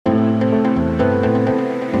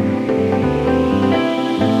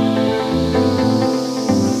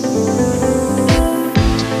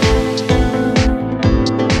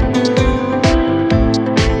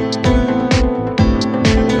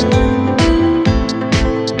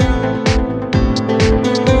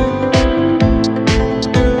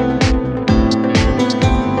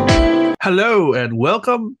Hello and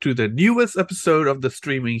welcome to the newest episode of the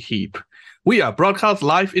Streaming Heap. We are broadcast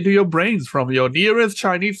live into your brains from your nearest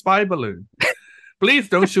Chinese spy balloon. Please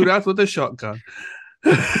don't shoot us with a shotgun.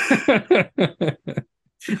 They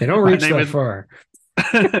don't reach that far.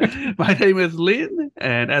 My name is Lin,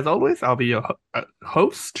 and as always, I'll be your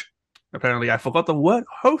host. Apparently, I forgot the word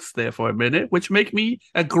host there for a minute, which make me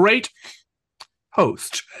a great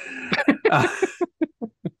host.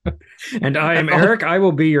 And I am Eric. I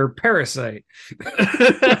will be your parasite.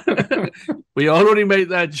 We already made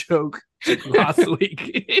that joke last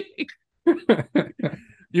week.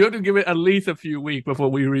 You have to give it at least a few weeks before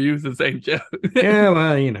we reuse the same joke. Yeah,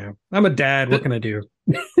 well, you know, I'm a dad. What can I do?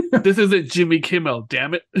 This isn't Jimmy Kimmel,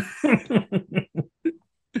 damn it.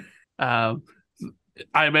 I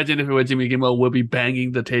imagine if it were Jimmy Kimmel, we'll be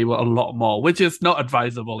banging the table a lot more, which is not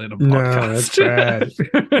advisable in a podcast. No,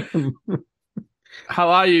 that's bad. How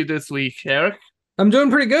are you this week, Eric? I'm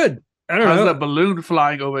doing pretty good. I don't know. How's that balloon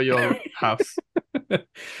flying over your house?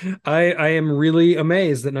 I am really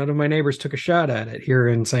amazed that none of my neighbors took a shot at it here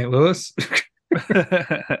in St. Louis.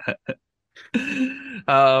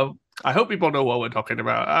 I hope people know what we're talking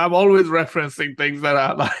about. I'm always referencing things that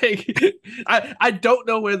are like I don't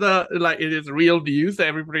know whether like it is real news that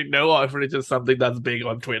everybody know or if it's just something that's big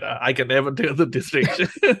on Twitter. I can never tell the distinction.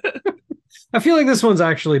 I feel like this one's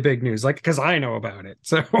actually big news, like because I know about it.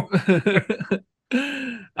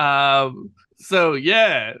 So,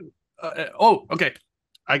 yeah. Okay.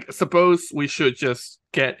 I suppose we should just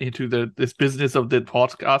get into this business of the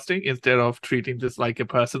podcasting instead of treating this like a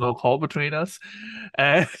personal call between us.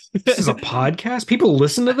 This is a podcast? People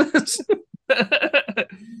listen to this?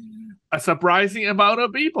 A surprising amount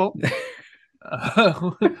of people.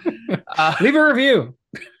 Leave a review.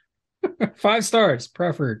 5 stars,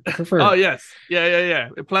 preferred. Oh, yes. Yeah.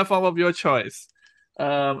 A platform of your choice.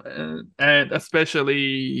 And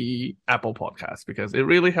especially Apple Podcasts, because it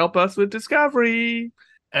really helps us with discovery.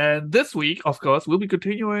 And this week, of course, we'll be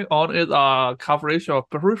continuing on with our coverage of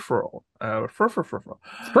Peripheral. We're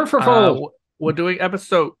doing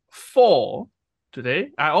episode 4 today.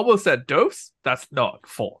 I almost said dose. That's not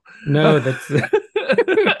 4. No, that's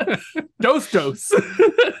dose.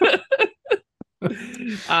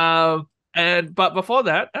 But before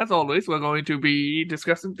that, as always, we're going to be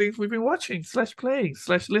discussing things we've been watching, /playing,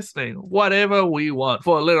 /listening, whatever we want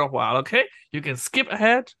for a little while, okay? You can skip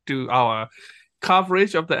ahead to our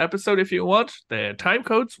coverage of the episode if you want. The time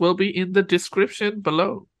codes will be in the description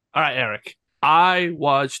below. All right, Eric. I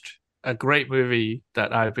watched a great movie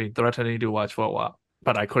that I've been threatening to watch for a while,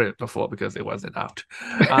 but I couldn't before because it wasn't out.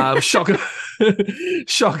 Shotgun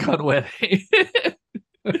Wedding.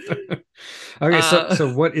 Okay,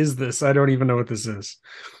 so what is this? I don't even know what this is.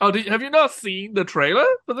 Oh, have you not seen the trailer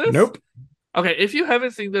for this? Nope. Okay, if you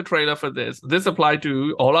haven't seen the trailer for this applies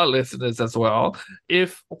to all our listeners as well.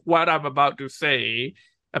 If what I'm about to say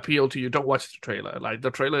appeal to you, don't watch the trailer. Like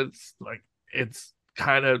the trailer is like it's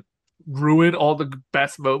kind of ruin all the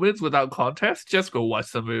best moments without context. Just go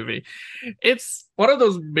watch the movie. It's one of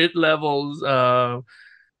those mid-levels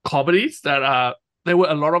comedies that there were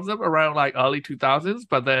a lot of them around like early 2000s,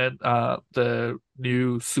 but then the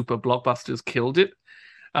new super blockbusters killed it.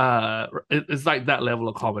 It's like that level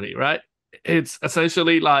of comedy, right? It's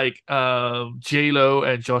essentially like J-Lo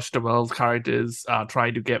and Josh Duhamel's characters are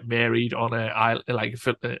trying to get married on an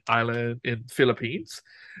island in Philippines,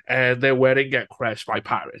 and their wedding get crashed by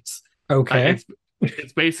pirates. Okay,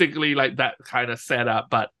 it's basically like that kind of setup,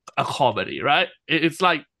 but a comedy, right? It's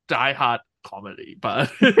like Die Hard comedy, but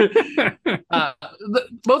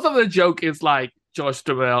most of the joke is like Josh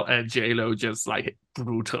Duhamel and J-Lo just like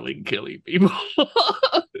brutally killing people. All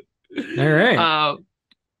right.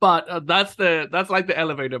 But that's like the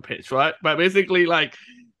elevator pitch, right? But basically, like,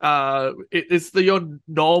 it's your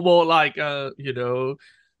normal like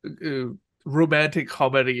romantic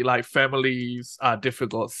comedy, like families are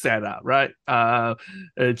difficult setup, right?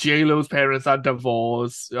 J-Lo's parents are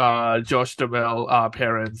divorced. Josh Duhamel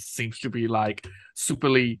parents seems to be like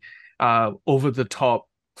superly over the top,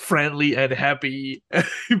 friendly and happy,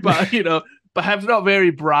 but perhaps not very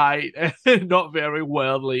bright and not very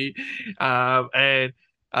worldly, and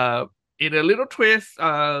in a little twist,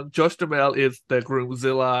 Josh Duhamel is the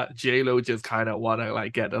groomzilla. J-Lo just kind of want to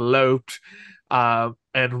like get eloped.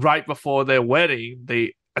 And right before their wedding,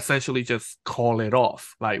 they essentially just call it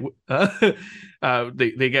off. Like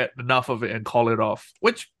they get enough of it and call it off.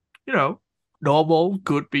 Which, normal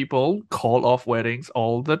good people call off weddings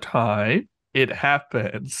all the time. It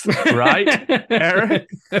happens, right, Eric?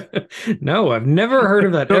 No, I've never heard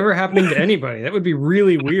of that ever happening to anybody. That would be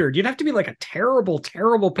really weird. You'd have to be like a terrible,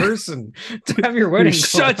 terrible person to have your wedding.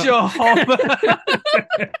 Shut your home.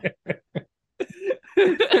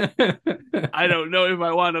 I don't know if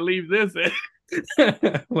I want to leave this in.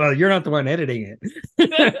 Well, you're not the one editing it.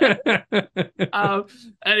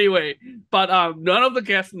 Anyway, but none of the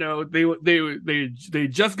guests know they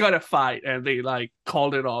just got a fight and they like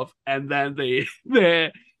called it off, and then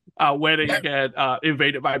their wedding get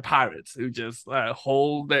invaded by pirates who just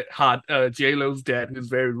hold that J-Lo's dad, who's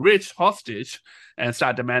very rich, hostage and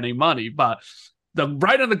start demanding money. But the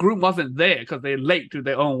bride and the groom wasn't there because they're late to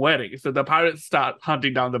their own wedding, so the pirates start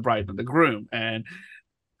hunting down the bride and the groom, and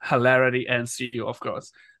hilarity ensue, of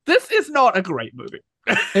course. This is not a great movie.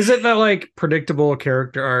 Is it that like predictable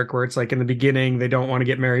character arc where it's like in the beginning they don't want to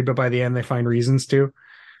get married, but by the end they find reasons to?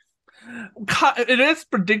 It is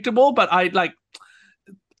predictable, but I like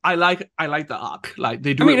the arc. Like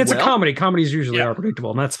they do. I mean, it's a comedy. Comedies usually are predictable,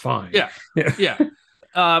 and that's fine. Yeah.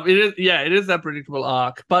 It is. Yeah, it is a predictable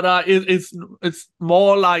arc, but it's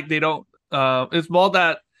more like they don't. It's more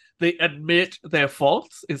that they admit their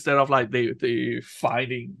faults instead of like they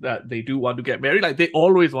finding that they do want to get married. Like they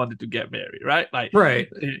always wanted to get married, right? Like right.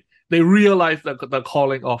 They realize that the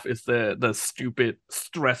calling off is the stupid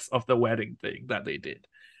stress of the wedding thing that they did.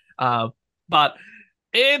 But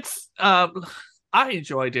it's I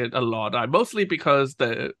enjoyed it a lot. Mostly because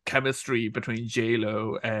the chemistry between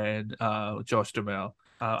J-Lo and Josh Duhamel.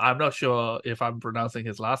 I'm not sure if I'm pronouncing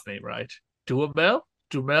his last name right. Duhamel?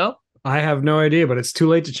 I have no idea, but it's too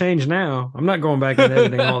late to change now. I'm not going back and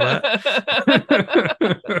editing all that.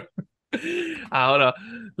 Hold on.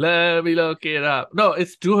 Let me look it up. No,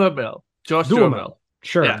 it's Duhamel. Josh Duhamel.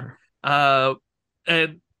 Sure. Yeah.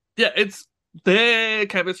 And yeah, it's their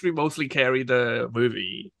chemistry mostly carry the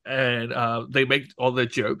movie, and they make all the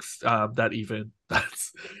jokes that's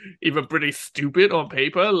even pretty stupid on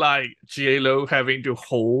paper, like J-Lo having to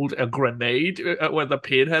hold a grenade where the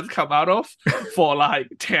pin has come out of for like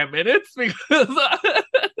 10 minutes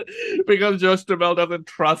because Josh Duhamel doesn't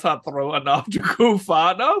trust her throw enough to go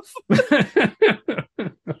far enough.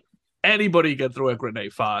 Anybody can throw a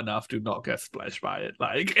grenade far enough to not get splashed by it.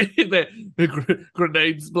 Like the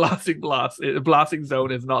grenade's blasting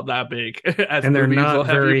zone is not that big, and they're not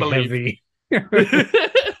very heavy.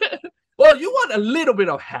 Well, you want a little bit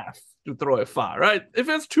of heft to throw it far, right? If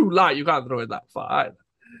it's too light, you can't throw it that far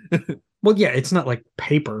either. Well, yeah, it's not like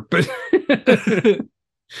paper, but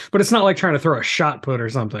but it's not like trying to throw a shot put or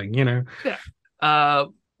something, you know? Yeah.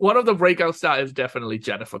 One of the breakout stars is definitely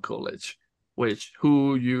Jennifer Coolidge,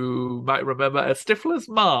 who you might remember as Stifler's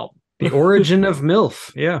mom. The origin of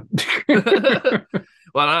MILF, yeah.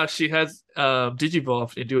 Well, she has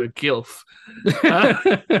digivolved into a GILF.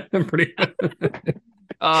 Pretty.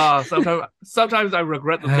 Sometimes I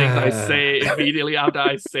regret the things I say immediately after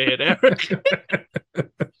I say it, Eric.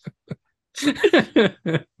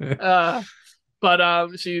 But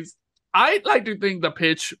I like to think the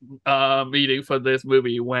pitch meeting for this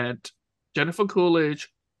movie went Jennifer Coolidge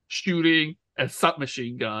shooting a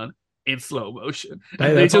submachine gun in slow motion.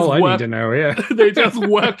 That's all I need to know, yeah. They just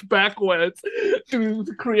worked backwards to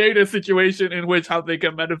create a situation in which how they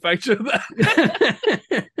can manufacture that.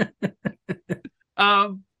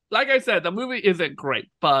 Like I said, the movie isn't great,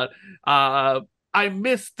 but I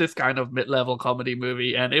missed this kind of mid-level comedy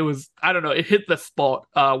movie, and it was, I don't know, it hit the spot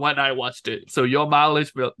when I watched it. So your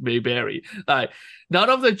mileage may vary. Like, none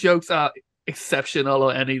of the jokes are exceptional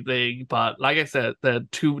or anything, but like I said, the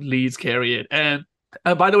two leads carry it. And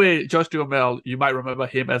by the way, Josh Duhamel, you might remember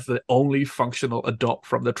him as the only functional adult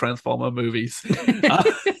from the Transformer movies.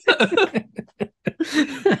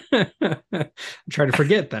 Try to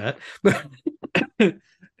forget that.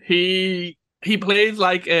 He plays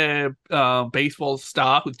like a baseball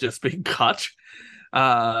star who's just been cut.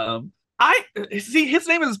 I see his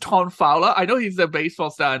name is Tom Fowler. I know he's a baseball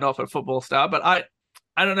star and not a football star, but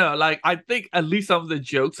I don't know. Like, I think at least some of the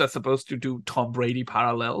jokes are supposed to do Tom Brady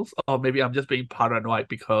parallels, or maybe I'm just being paranoid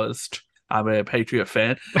because I'm a Patriot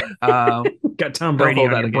fan. Got Tom Brady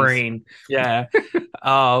on your brain. Yeah.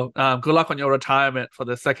 Good luck on your retirement for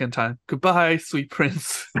the second time. Goodbye, sweet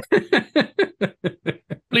prince.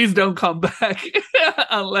 Please don't come back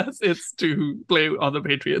unless it's to play on the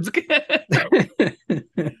Patriots again.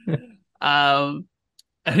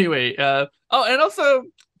 Anyway, and also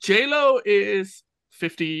J-Lo is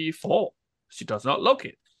 54. She does not look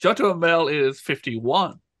it. Josh Duhamel is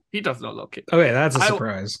 51. He does not look it. Okay, that's a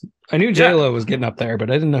surprise. I knew J-Lo was getting up there, but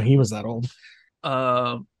I didn't know he was that old.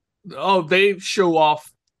 They show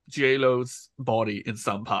off J-Lo's body in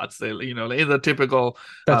some parts. They, in the typical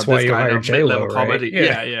that's why you hired J-Lo, right? Comedy.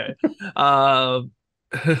 Yeah. I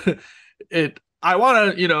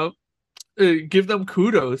want to, give them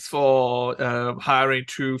kudos for hiring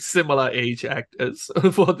two similar age actors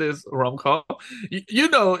for this rom-com.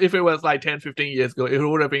 If it was like 10, 15 years ago, it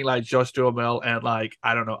would have been like Josh Duhamel and like,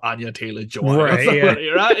 I don't know, Anya Taylor-Joy or somebody,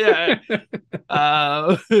 right? Yeah.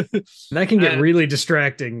 That can get really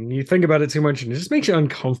distracting. You think about it too much and it just makes you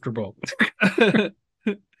uncomfortable.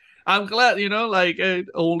 I'm glad,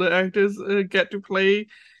 older actors get to play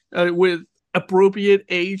with appropriate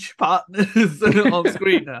age partners on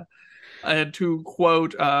screen. And to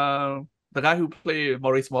quote the guy who played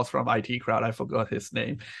Maurice Moss from IT Crowd, I forgot his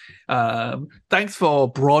name. Thanks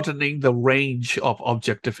for broadening the range of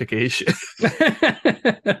objectification.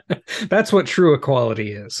 That's what true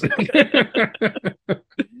equality is.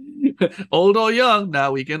 Old or young,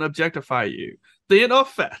 now we can objectify you. Thin or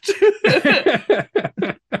fat.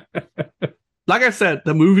 Like I said,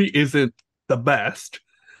 the movie isn't the best.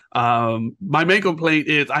 My main complaint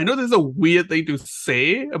is, I know this is a weird thing to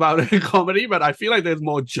say about a comedy, but I feel like there's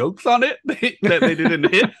more jokes on it that they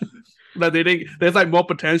didn't hit. That they think there's like more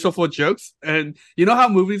potential for jokes. And you know how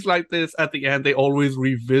movies like this at the end, they always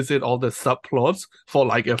revisit all the subplots for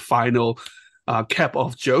like a final cap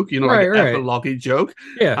off joke, an epilogue joke.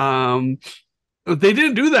 Yeah. They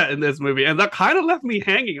didn't do that in this movie, and that kind of left me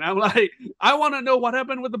hanging. I'm like, I want to know what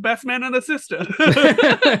happened with the best man and the sister.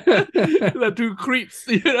 The two creeps,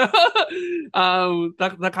 that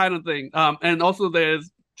kind of thing. And also there's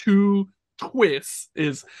two twists,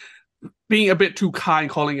 is being a bit too kind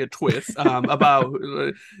calling it twists, about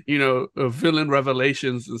villain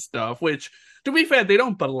revelations and stuff, which, to be fair, they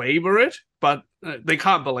don't belabor it, but they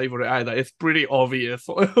can't belabor it either. It's pretty obvious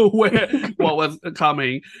what was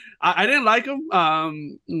coming. I didn't like him.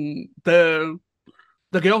 The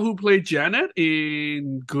girl who played Janet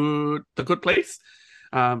in The Good Place,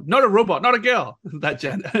 not a robot, not a girl, that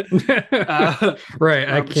Janet. Right,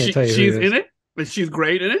 I can't tell you. She's in it, but she's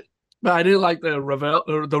great in it. But I didn't like the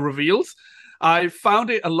reveals. I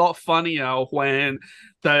found it a lot funnier when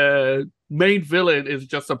the main villain is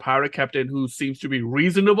just a pirate captain who seems to be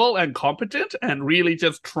reasonable and competent and really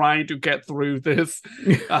just trying to get through this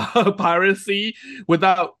piracy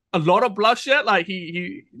without a lot of bloodshed. Like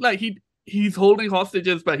he's holding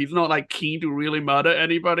hostages, but he's not like keen to really murder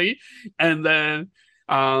anybody. And then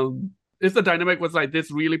it's the dynamic was like this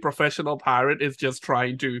really professional pirate is just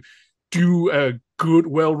trying to do a good,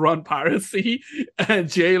 well-run piracy,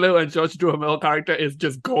 and J-Lo and Josh Duhamel character is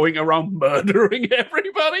just going around murdering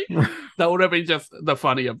everybody. That would have been just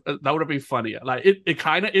funnier. That would have been funnier. Like it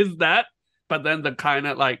kind of is that, but then the kind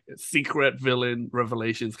of like secret villain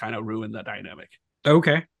revelations kind of ruin the dynamic.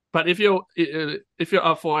 Okay, but if you're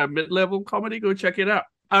up for a mid-level comedy, go check it out.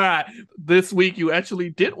 All right, this week you actually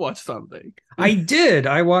did watch something. I did.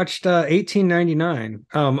 I watched 1899.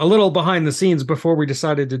 A little behind the scenes before we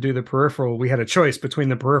decided to do The Peripheral. We had a choice between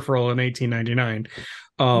The Peripheral and 1899.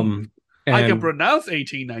 I can pronounce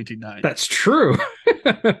 1899. That's true.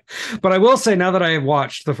 But I will say, now that I have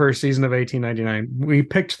watched the first season of 1899, we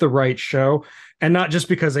picked the right show. And not just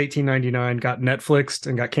because 1899 got Netflixed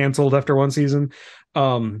and got canceled after one season.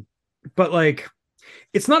 But like,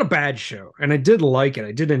 it's not a bad show, and I did like it.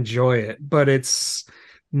 I did enjoy it, but it's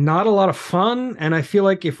not a lot of fun. And I feel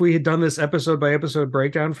like if we had done this episode by episode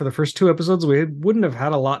breakdown for the first two episodes, wouldn't have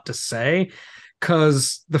had a lot to say,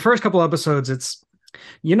 because the first couple episodes, it's,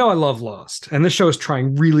 I love Lost, and this show is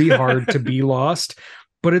trying really hard to be Lost,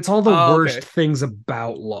 but it's all the worst things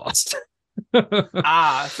about Lost.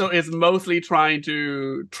 So it's mostly trying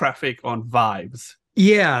to traffic on vibes.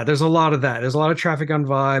 Yeah, there's a lot of that. There's a lot of traffic on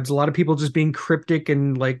vibes, a lot of people just being cryptic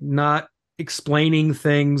and like not explaining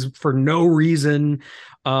things for no reason.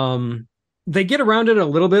 They get around it a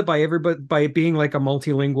little bit by it being like a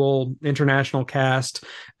multilingual international cast,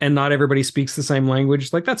 and not everybody speaks the same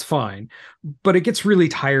language. Like, that's fine, but it gets really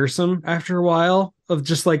tiresome after a while of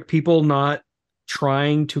just like people not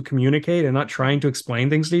trying to communicate and not trying to explain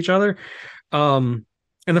things to each other.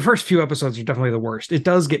 And the first few episodes are definitely the worst. It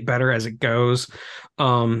does get better as it goes.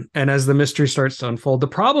 And as the mystery starts to unfold, the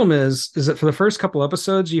problem is that for the first couple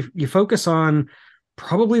episodes, you focus on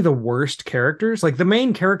probably the worst characters. Like, the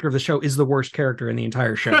main character of the show is the worst character in the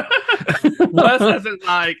entire show. Worse as in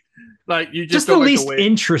like you just the least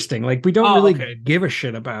interesting. Like, we don't really give a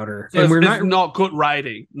shit about her. So and it's not good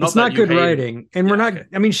writing. It's not good writing. And we're not,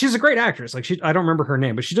 I mean, she's a great actress. Like, I don't remember her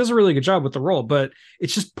name, but she does a really good job with the role, but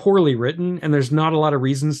it's just poorly written. And there's not a lot of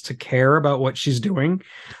reasons to care about what she's doing.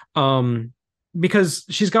 Because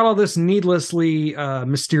she's got all this needlessly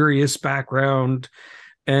mysterious background,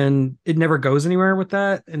 and it never goes anywhere with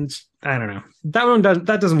that. And I don't know.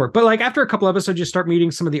 That doesn't work. But like after a couple episodes, you start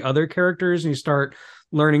meeting some of the other characters and you start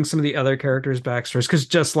learning some of the other characters' backstories. Because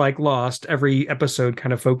just like Lost, every episode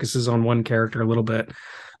kind of focuses on one character a little bit.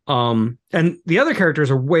 And the other characters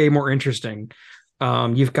are way more interesting.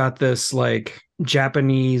 You've got this like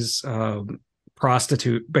Japanese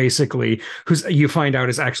prostitute, basically, who's you find out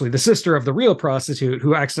is actually the sister of the real prostitute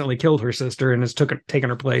who accidentally killed her sister and has taken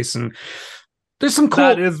her place. And there's some cool.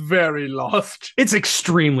 That is very Lost. It's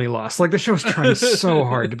extremely Lost. Like the show's trying so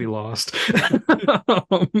hard to be Lost.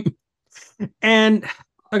 And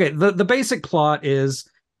okay, the basic plot is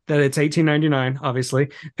that it's 1899, obviously,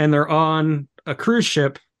 and they're on a cruise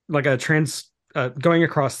ship, like a going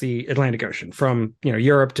across the Atlantic Ocean from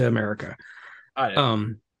Europe to America. Oh, yeah.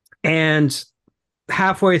 And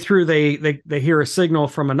halfway through, they hear a signal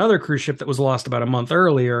from another cruise ship that was lost about a month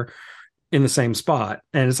earlier in the same spot,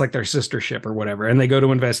 and it's like their sister ship or whatever, and they go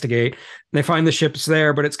to investigate. They find the ship's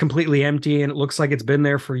there, but it's completely empty and it looks like it's been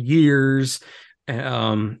there for years.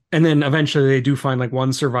 And then eventually they do find like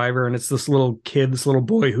one survivor, and it's this little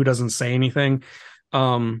boy who doesn't say anything.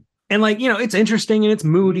 And like it's interesting and it's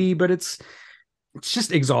moody, but it's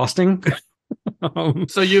just exhausting.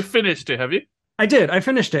 So you finished it, have you? I did. I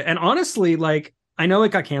finished it, and honestly, like I know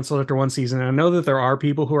it got canceled after one season, and I know that there are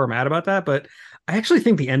people who are mad about that, but I actually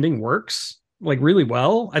think the ending works like really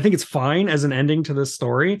well. I think it's fine as an ending to this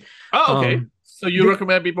story. Oh, okay. So you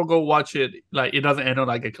recommend people go watch it? Like it doesn't end on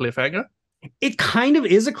like a cliffhanger? It kind of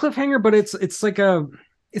is a cliffhanger, but it's like a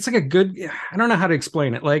good, I don't know how to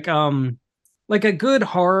explain it. Like a good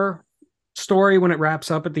horror story when it wraps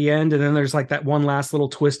up at the end, and then there's like that one last little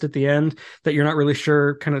twist at the end that you're not really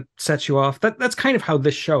sure, kind of sets you off. That's kind of how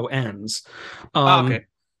this show ends. Okay.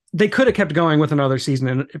 They could have kept going with another season,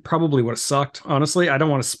 and it probably would have sucked. Honestly, I don't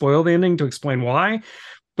want to spoil the ending to explain why,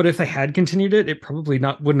 but if they had continued it, it probably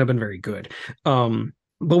wouldn't have been very good. But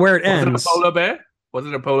where it ends, was it a polar bear? Was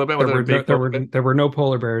it a polar bear? There were no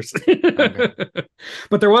polar bears, Okay.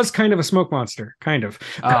 But there was kind of a smoke monster, kind of.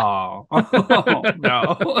 Oh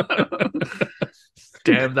no!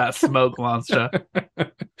 Damn that smoke monster!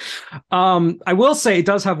 I will say it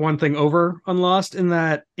does have one thing over on Lost, in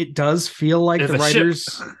that it does feel like the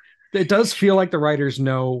writers. It does feel like the writers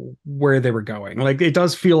know where they were going. Like it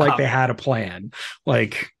does feel like they had a plan.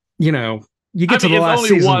 Like you get to the last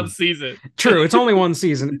season. It's only one season. True, it's only one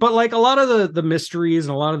season. But like a lot of the mysteries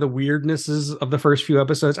and a lot of the weirdnesses of the first few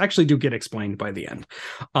episodes actually do get explained by the end.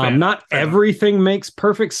 Not everything makes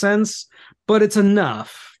perfect sense, but it's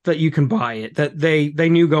enough that you can buy it. That they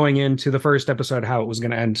knew going into the first episode how it was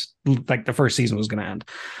going to end, like the first season was going to end.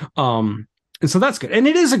 And so that's good. And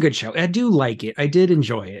it is a good show. I do like it. I did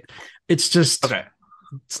enjoy it. It's just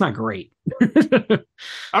it's not great.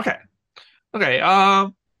 Okay.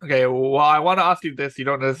 Okay, well, I want to ask you this. You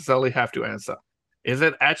don't necessarily have to answer. Is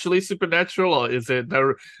it actually supernatural, or is it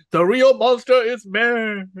the real monster is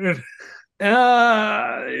man?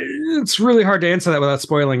 It's really hard to answer that without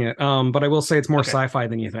spoiling it. But I will say it's more sci-fi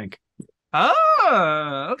than you think.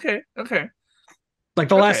 Okay. Like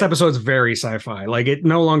the last episode's very sci-fi. Like it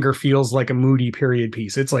no longer feels like a moody period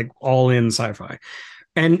piece. It's like all in sci-fi.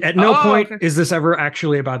 And at no point is this ever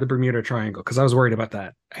actually about the Bermuda Triangle, because I was worried about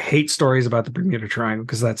that. I hate stories about the Bermuda Triangle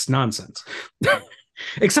because that's nonsense.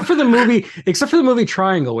 except for the movie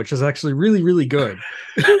Triangle, which is actually really, really good.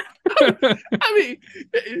 I mean,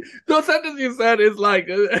 the sentence you said is like,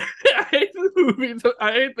 I hate movies.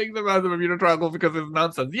 I hate things about the Bermuda Triangle because it's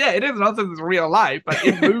nonsense. Yeah, it is nonsense in real life, but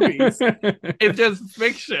in movies, it's just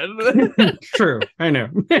fiction. True, I know.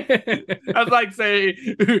 That's like saying,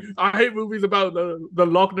 I hate movies about the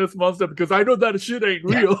Loch Ness Monster because I know that shit ain't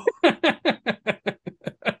real.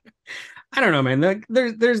 I don't know, man.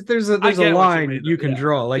 There's a line you can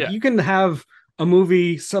draw. Like you can have a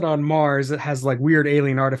movie set on Mars that has like weird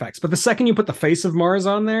alien artifacts, but the second you put the face of Mars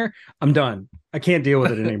on there, I'm done. I can't deal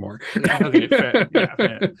with it anymore. Okay, fair. Yeah,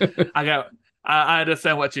 fair. I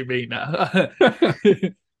understand what you mean now.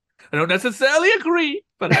 I don't necessarily agree,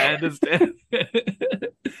 but I understand.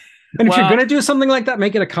 And if you're gonna do something like that,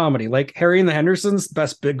 make it a comedy, like Harry and the Hendersons,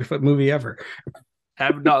 best Bigfoot movie ever.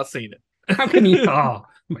 Have not seen it. How can you? Oh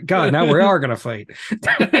my God! Now we are gonna fight.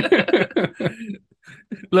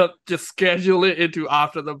 Look, just schedule it into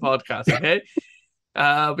after the podcast, okay?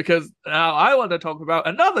 Because now I want to talk about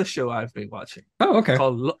another show I've been watching. Oh, okay.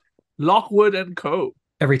 Called Lockwood and Co.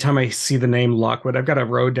 Every time I see the name Lockwood, I've got a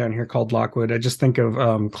road down here called Lockwood. I just think of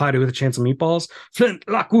Cloudy with a Chance of Meatballs, Flint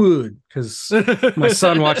Lockwood, because my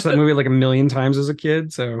son watched that movie like a million times as a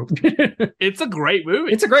kid. So It's a great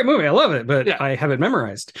movie. it's a great movie. I love it, but Yeah. I have it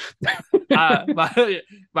memorized.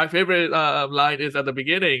 My favorite line is at the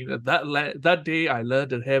beginning. That day I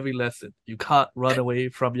learned a heavy lesson. You can't run away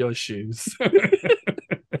from your shoes.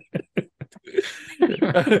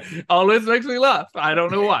 Always makes me laugh. I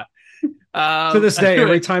don't know why. To this day,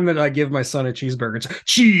 every time that I give my son a cheeseburger, it's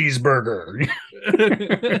cheeseburger.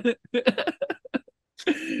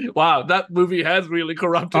 Wow, that movie has really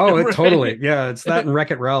corrupted. Oh, your it totally. brain. Yeah, it's that and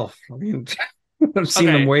Wreck-It Ralph. I mean, I've seen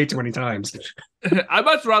Okay. them way too many times. I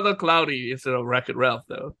much rather Cloudy instead of Wreck-It Ralph,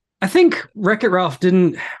 though. I think Wreck-It Ralph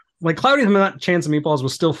didn't like Cloudy with a Chance of Meatballs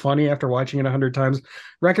was still funny after watching it 100 times.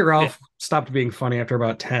 Wreck-It Ralph stopped being funny after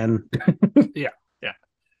about 10. Yeah.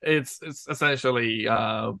 It's essentially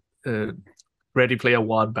Ready Player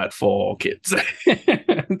One, but for kids.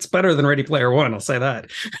 It's better than Ready Player One, I'll say that.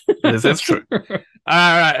 This is true. All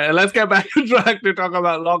right, let's get back on track to talk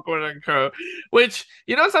about Lockwood and Co. Which,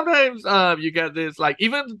 sometimes you get this, like,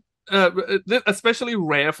 even especially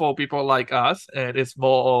rare for people like us, and it's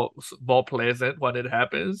more pleasant when it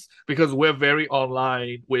happens because we're very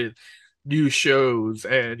online with new shows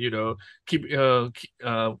and keep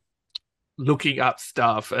looking up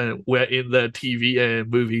stuff, and we're in the TV and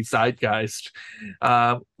movie zeitgeist.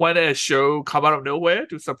 When a show come out of nowhere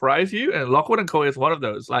to surprise you, and Lockwood and Co is one of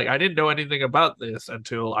those. Like, I didn't know anything about this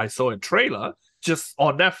until I saw a trailer just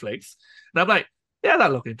on Netflix, and I'm like, yeah,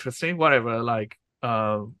 that looked interesting. Whatever, like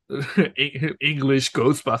English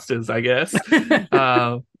Ghostbusters, I guess.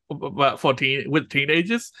 But with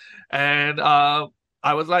teenagers, and I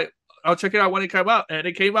was like, I'll check it out when it came out, and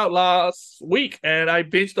it came out last week, and I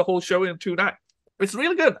binged the whole show in 2 nights. It's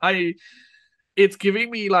really good. It's giving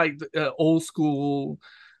me like old school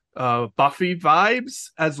Buffy vibes,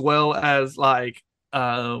 as well as like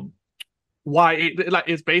YA. Like,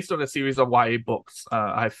 it's based on a series of YA books.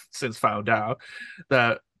 I've since found out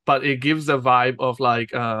that, but it gives a vibe of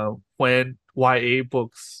like when YA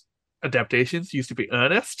books adaptations used to be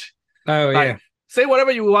earnest. Oh, Like, yeah. say whatever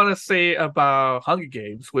you want to say about Hunger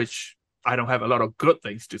Games, which I don't have a lot of good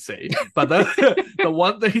things to say. But the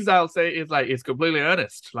one thing I'll say is like it's completely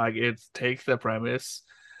earnest. Like, it takes the premise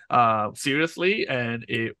seriously, and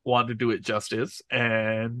it want to do it justice,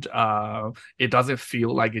 and it doesn't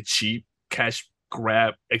feel like a cheap cash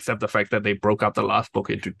grab, except the fact that they broke up the last book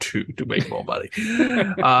into 2 to make more money.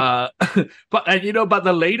 But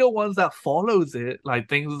the later ones that follows it, like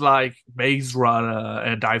things like Maze Runner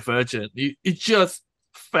and Divergent, it just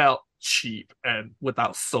felt cheap and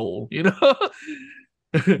without soul, Yeah,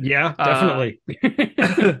 definitely.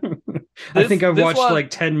 I think I've watched like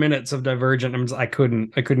 10 minutes of Divergent. I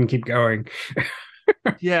couldn't keep going.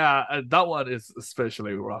 Yeah, that one is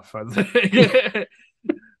especially rough, I think.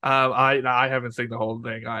 I haven't seen the whole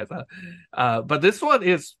thing either, but this one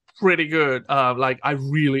is pretty good. Like, I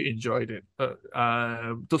really enjoyed it.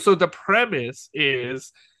 So the premise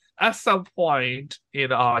is, at some point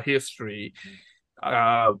in our history,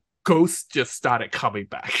 ghosts just started coming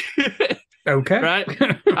back. Okay. Right.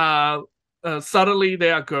 Suddenly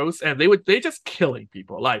there are ghosts, and they just killing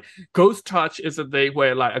people. Like, ghost touch is a thing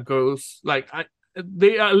where like a ghost, like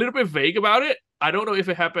they are a little bit vague about it. I don't know if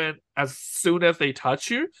it happened as soon as they touch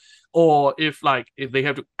you, or if they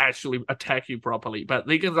have to actually attack you properly. But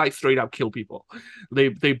they can like straight up kill people. They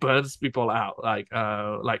burns people out like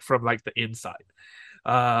from like the inside.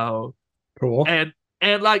 Cool. And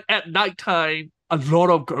like at nighttime, a lot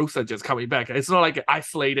of ghosts are just coming back. It's not like an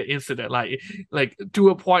isolated incident, like to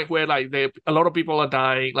a point where like a lot of people are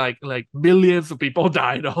dying, like millions of people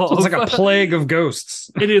died off. So it's like a plague of ghosts.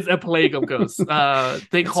 It is a plague of ghosts.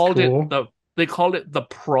 They called it the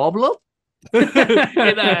problem. in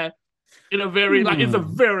a very like, it's a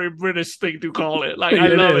very British thing to call it. Like, I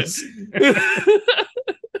love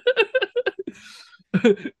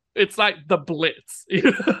it. It's like the Blitz,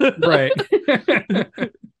 Right.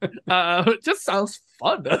 It just sounds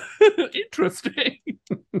fun. Interesting.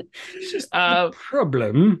 It's just the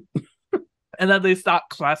problem. And then they start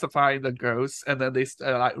classifying the ghosts, and then they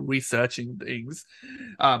start like researching things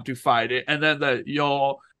to fight it. And then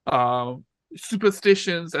your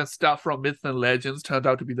superstitions and stuff from myths and legends turned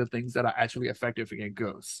out to be the things that are actually effective against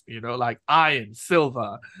ghosts. Like iron,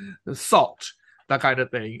 silver, salt, that kind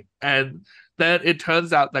of thing. And then it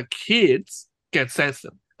turns out that kids can sense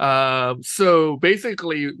them. So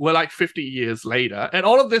basically, we're like 50 years later, and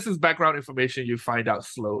all of this is background information you find out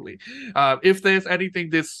slowly. If there's anything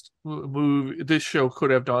this show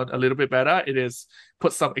could have done a little bit better, it is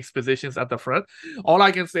put some expositions at the front. All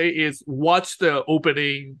I can say is watch the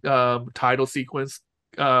opening title sequence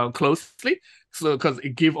closely, so because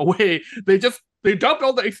it give away. They dumped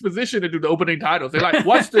all the exposition into the opening titles. They're like,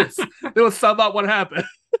 watch this. They will sum up what happened.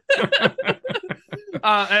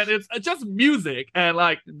 And it's just music and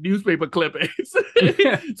like newspaper clippings.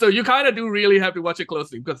 So you kind of do really have to watch it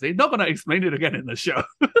closely because they're not gonna explain it again in the show.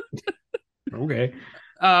 Okay.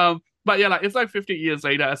 But yeah, like it's like 50 years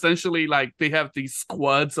later. Essentially, like they have these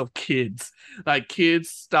squads of kids. Like kids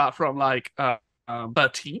start from like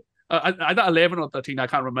 13, either 11 or 13. I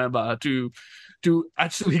can't remember. To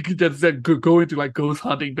actually just go into like ghost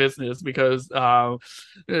hunting business because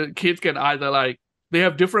kids can either like they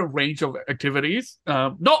have different range of activities.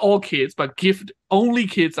 Not all kids, but only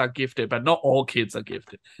kids are gifted, but not all kids are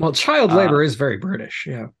gifted. Well, child labor is very British,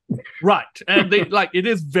 yeah. Right. And they like it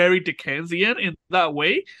is very Dickensian in that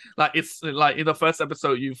way. Like it's like in the first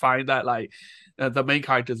episode you find that like the main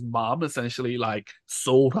character's mom essentially like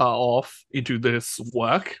sold her off into this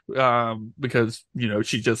work because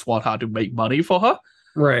she just want her to make money for her.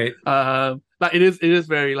 Right. Like it is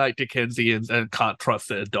very like Dickensian and can't trust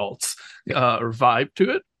the adults vibe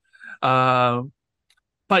to it.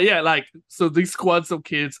 But yeah, like so these squads of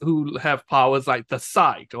kids who have powers like the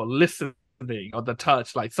sight or listening or the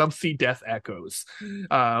touch, like some see death echoes,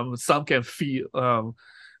 some can feel,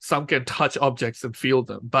 some can touch objects and feel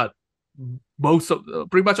them, but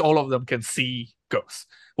pretty much all of them can see ghosts,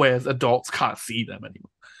 whereas adults can't see them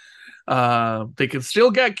anymore. They can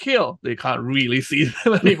still get killed. They can't really see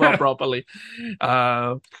them anymore properly.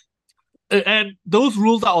 And those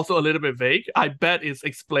rules are also a little bit vague. I bet it's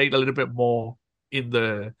explained a little bit more in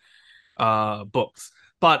the books.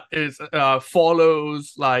 But it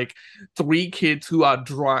follows like 3 kids who are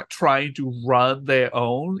trying to run their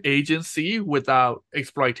own agency without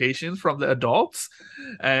exploitation from the adults.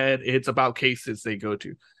 And it's about cases they go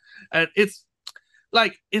to. And it's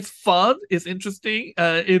fun, it's interesting.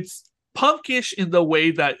 It's punkish in the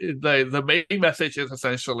way that the main message is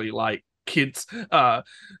essentially like kids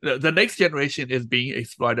the next generation is being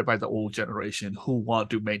exploited by the old generation who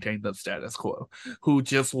want to maintain the status quo, who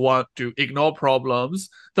just want to ignore problems.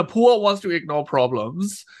 The poor wants to ignore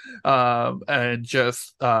problems and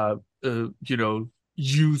just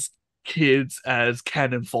use kids as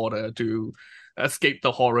cannon fodder to escape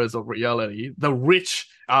the horrors of reality. The rich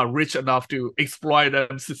are rich enough to exploit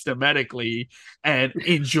them systematically and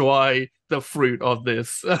enjoy the fruit of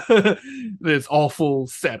this this awful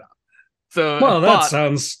setup. So, well, that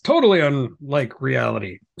sounds totally unlike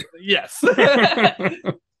reality. Yes.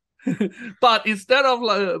 But instead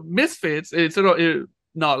of misfits, it's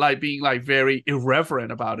not like being like very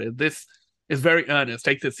irreverent about it. This is very earnest,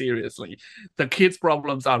 takes it seriously. The kids'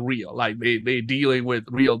 problems are real. Like they're dealing with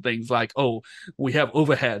real things like, oh, we have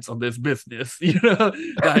overheads on this business,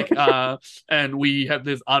 and we have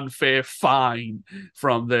this unfair fine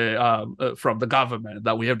from the government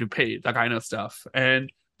that we have to pay, that kind of stuff. And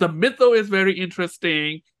the mytho is very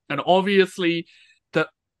interesting, and obviously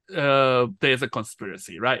there's a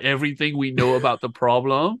conspiracy, right? Everything we know about the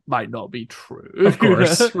problem might not be true. Of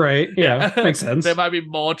course, right? Yeah, makes sense. There might be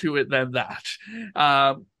more to it than that.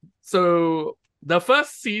 So the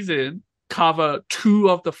first season covered 2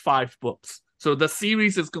 of the 5 books. So the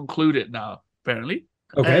series is concluded now, apparently.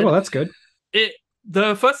 Okay, and well, that's good.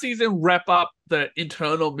 The first season wrap up the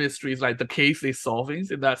internal mysteries, like the case they're solving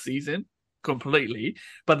in that season completely,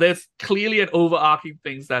 but there's clearly an overarching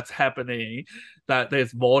things that's happening, that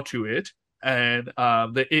there's more to it, and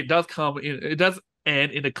it does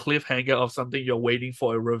end in a cliffhanger of something you're waiting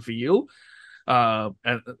for a reveal,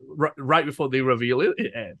 and right before they reveal it,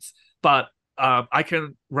 it ends. But I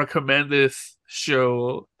can recommend this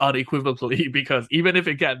show unequivocally because even if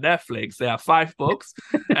it get Netflix, there are 5 books,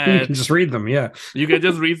 and you can just read them. Yeah, you can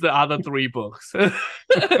just read the other 3 books.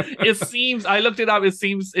 It seems, I looked it up, it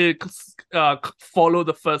seems it follow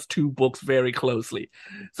the first 2 books very closely,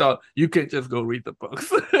 so you can just go read the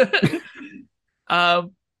books.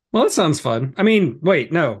 Well, that sounds fun. I mean,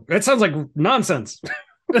 wait, no, that sounds like nonsense.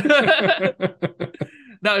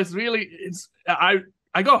 No,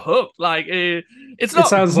 I got hooked. Like it's not. It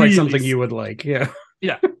sounds really like something you would like. Yeah.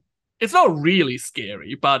 Yeah. It's not really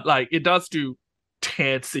scary, but like it does do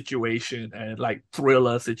tense situation and like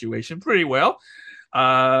thriller situation pretty well.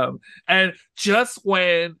 And just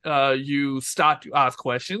when you start to ask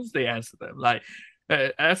questions, they answer them. Like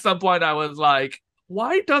at some point, I was like,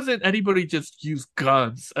 why doesn't anybody just use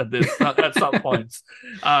guns at some points?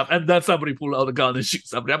 And then somebody pull out the gun and shoot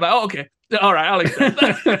somebody. I'm like, oh, okay, all right, I'll accept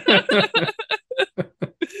that.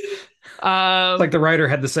 It's like the writer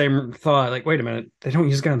had the same thought. Like, wait a minute, they don't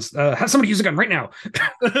use guns. Have somebody use a gun right now.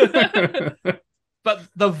 But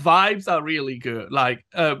the vibes are really good. Like,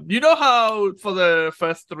 you know how for the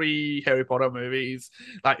first 3 Harry Potter movies,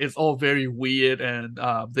 like it's all very weird and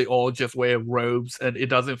they all just wear robes and it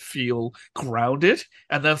doesn't feel grounded.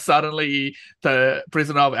 And then suddenly the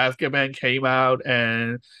Prisoner of Azkaban came out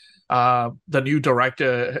and the new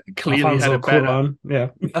director clearly Alfonso had a better Cuarón. Yeah.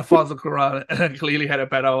 Alfonso Cuarón clearly had a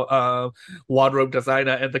better wardrobe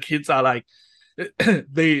designer, and the kids are like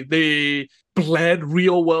they blend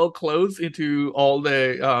real world clothes into all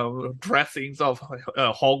the dressings of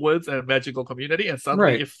Hogwarts and magical community, and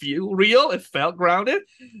suddenly Right. it feel real. It felt grounded.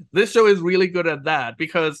 This show is really good at that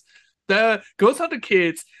because the Ghost Hunter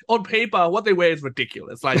kids on paper, what they wear is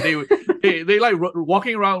ridiculous. Like they like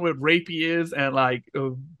walking around with rapiers and like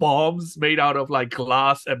bombs made out of like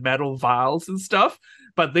glass and metal vials and stuff.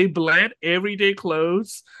 But they blend everyday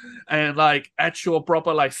clothes and like actual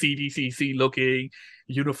proper like CDCC looking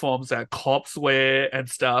uniforms that cops wear and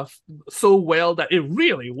stuff so well that it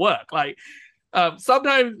really worked. Like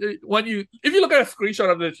sometimes if you look at a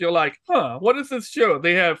screenshot of this, you're like, huh, what is this show?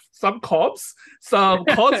 They have some cops, some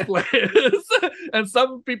cosplayers, and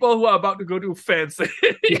some people who are about to go to fancy.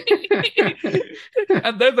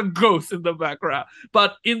 And there's a ghost in the background.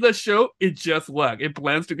 But in the show, it just worked. It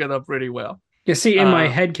blends together pretty well. Yeah, see, in my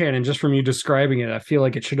headcanon, just from you describing it, I feel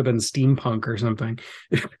like it should have been steampunk or something.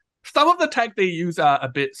 Some of the tech they use are a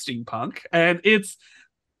bit steampunk, and it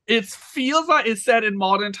feels like it's set in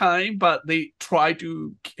modern time, but they try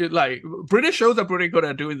to, like, British shows are pretty good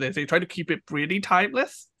at doing this. They try to keep it pretty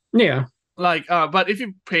timeless. Yeah. Like, but if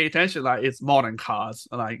you pay attention, like, it's modern cars,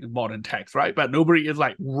 like modern techs, right? But nobody is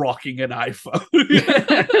like rocking an iPhone.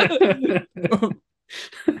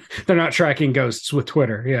 They're not tracking ghosts with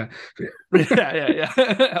Twitter. Yeah.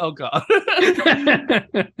 Yeah. Oh god.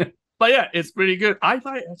 But yeah, it's pretty good. I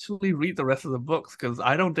might actually read the rest of the books because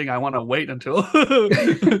I don't think I want to wait until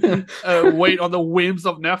wait on the whims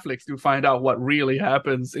of Netflix to find out what really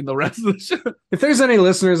happens in the rest of the show. If there's any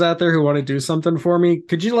listeners out there who want to do something for me,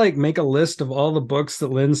 could you like make a list of all the books that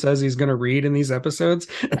Lynn says he's going to read in these episodes?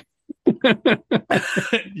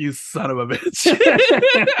 You son of a bitch.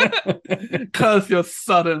 Curse your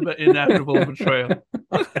sudden but inevitable betrayal.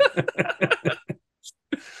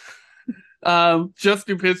 Just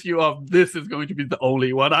to piss you off, this is going to be the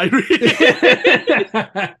only one I read.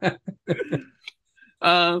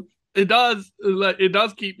 It does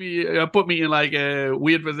keep me put me in like a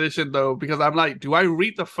weird position though, because I'm like, do I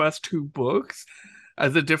read the first 2 books?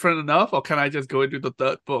 Is it different enough, or can I just go into the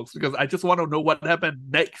third books? Because I just want to know what happened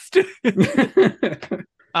next. Who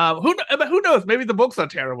knows? Maybe the books are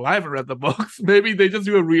terrible. I haven't read the books. Maybe they just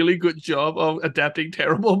do a really good job of adapting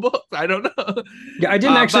terrible books. I don't know. Yeah, I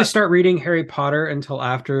didn't actually start reading Harry Potter until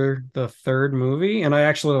after the 3rd movie, and I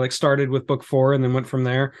actually like started with book 4 and then went from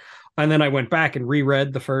there. And then I went back and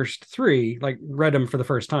reread the first 3, like read them for the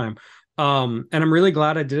first time. And I'm really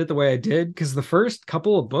glad I did it the way I did, because the first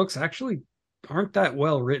couple of books actually aren't that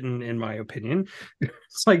well written, in my opinion.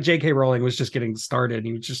 It's like J.K. Rowling was just getting started and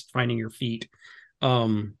he was just finding your feet.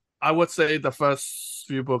 I would say the first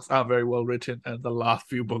few books are very well written and the last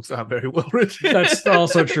few books are very well written. That's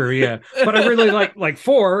also true, yeah. But I really like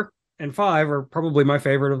 4 and 5 are probably my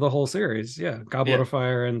favorite of the whole series. Yeah, Goblet of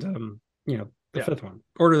Fire and the 5th one,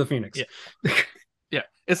 Order of the Phoenix. Yeah,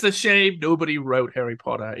 it's a shame nobody wrote Harry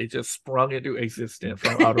Potter. It just sprung into existence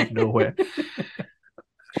from out of nowhere.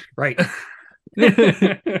 Right.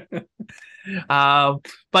 But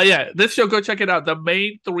yeah, this show, go check it out. The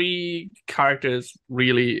main 3 characters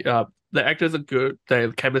really the actors are good.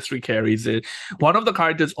 The chemistry carries it. One of the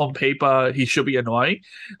characters on paper, he should be annoying.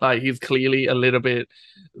 Like, he's clearly a little bit,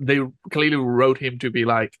 they clearly wrote him to be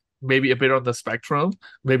like maybe a bit on the spectrum.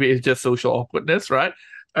 Maybe it's just social awkwardness, right?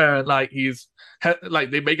 And like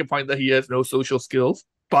like they make a point that he has no social skills,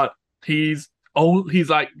 but he's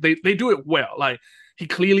like they do it well. Like, he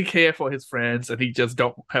clearly cares for his friends, and he just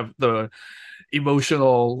don't have the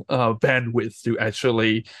emotional bandwidth to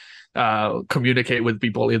actually communicate with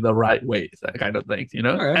people in the right ways, that kind of thing, you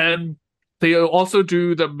know? Right. And they also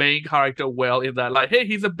do the main character well in that, like, hey,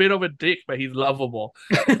 he's a bit of a dick, but he's lovable.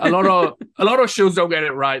 a lot of shows don't get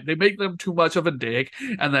it right. They make them too much of a dick,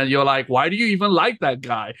 and then you're like, why do you even like that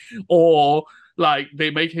guy? Or like they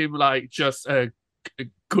make him like just a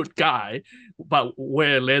good guy but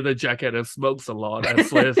wear a leather jacket and smokes a lot and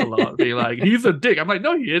swears a lot. Be like, he's a dick. I'm like,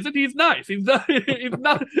 no, he isn't. He's nice. He's not. He's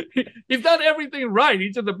not. He's done everything right.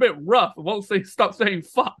 He's just a bit rough. Won't stop saying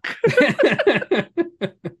fuck.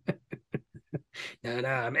 No,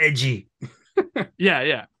 I'm edgy.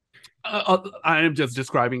 Yeah. I am just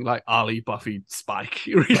describing like Ali, Buffy, Spike.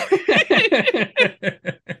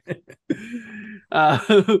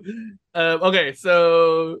 Okay,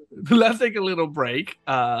 so let's take a little break.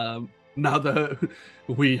 Now that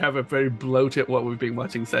we have a very bloated what we've been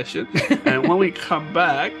watching session, and when we come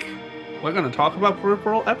back, we're going to talk about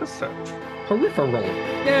Peripheral episode. Peripheral.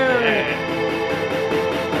 Yeah.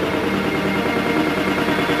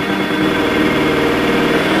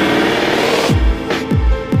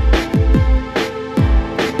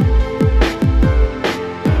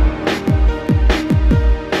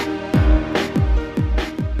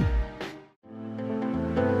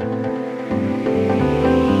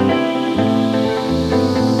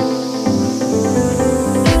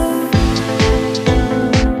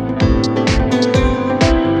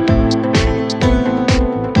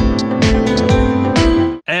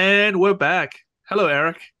 We're back. Hello,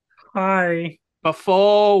 Eric. Hi.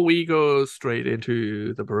 Before we go straight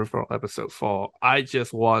into the Peripheral episode 4, I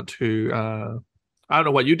just want to I don't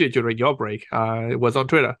know what you did during your break. It was on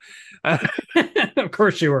Twitter. Of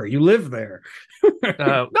course you were. You live there.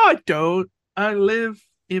 No, I don't. I live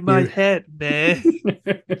in my head, man.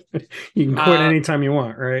 You can quit anytime you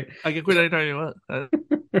want, right? I can quit anytime you want.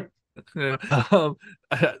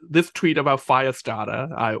 This tweet about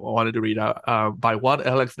Firestarter I wanted to read out by one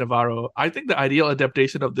Alex Navarro. I think the ideal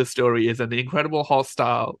adaptation of this story is an Incredible Hulk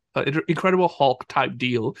style, Incredible Hulk type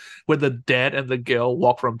deal where the dad and the girl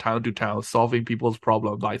walk from town to town solving people's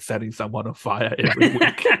problems by setting someone on fire every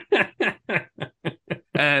week.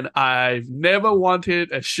 And I've never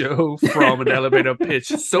wanted a show from an elevator pitch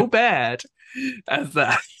so bad as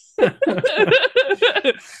that.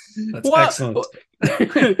 That's excellent.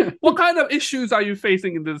 What kind of issues are you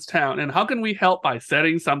facing in this town, and how can we help by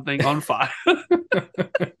setting something on fire?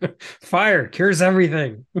 Fire cures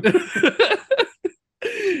everything.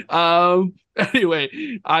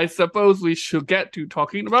 Anyway, I suppose we should get to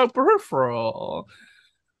talking about Peripheral.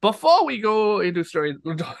 Before we go into story,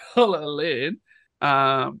 Lynn,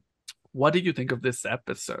 what did you think of this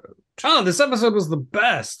episode? Oh, this episode was the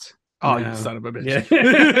best. Oh, no. You son of a bitch.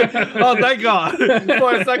 Yeah. Oh, thank God.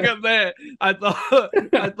 For a second there, I thought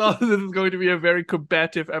this was going to be a very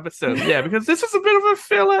combative episode. Yeah, because this is a bit of a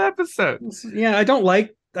filler episode. Yeah, I don't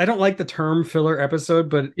like the term filler episode,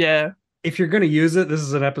 but yeah, if you're going to use it, this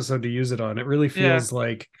is an episode to use it on. It really feels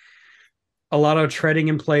like a lot of treading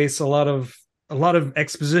in place, a lot of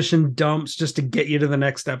exposition dumps just to get you to the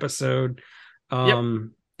next episode.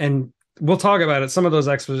 And we'll talk about it. Some of those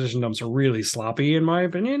exposition dumps are really sloppy, in my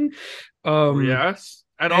opinion. Yes.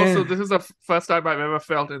 And also, this is the first time I've ever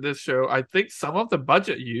felt in this show, I think some of the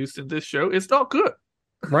budget used in this show is not good.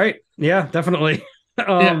 Right. Yeah, definitely.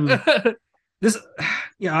 I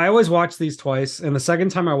always watch these twice. And the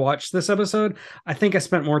second time I watched this episode, I think I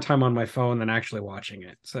spent more time on my phone than actually watching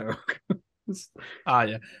it. So...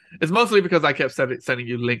 yeah. It's mostly because I kept sending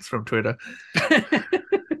you links from Twitter.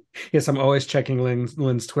 Yes, I'm always checking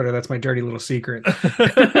Lynn's Twitter. That's my dirty little secret.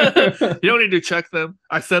 You don't need to check them.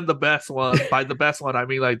 I send the best one. By the best one, I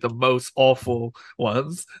mean like the most awful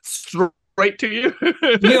ones straight to you.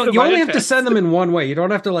 You only have to send them in one way. You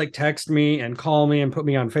don't have to like text me and call me and put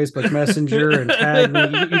me on Facebook Messenger and tag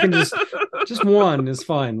me. You can just one is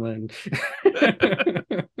fine, Lynn.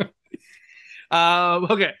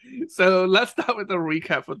 Okay, so let's start with a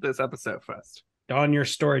recap for this episode first. Don your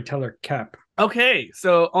storyteller cap. Okay,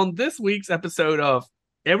 so on this week's episode of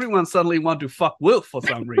Everyone Suddenly Want to Fuck Wolf for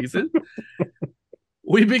some reason,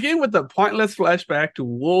 we begin with a pointless flashback to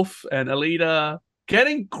Wolf and Alita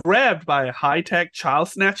getting grabbed by high-tech child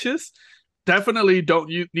snatchers. Definitely don't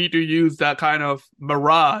need to use that kind of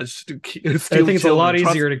mirage to steal. I think it's a lot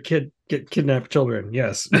easier to get kidnapped children.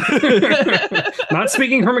 Yes. Not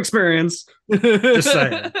speaking from experience. Just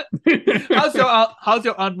saying. How's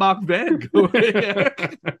your unmarked van going?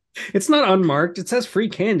 It's not unmarked. It says free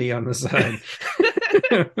candy on the side.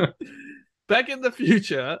 Back in the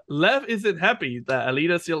future, Lev isn't happy that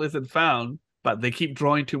Alita still isn't found, but they keep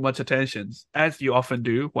drawing too much attention, as you often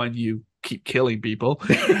do when you keep killing people.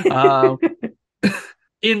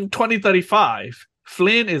 In 2035,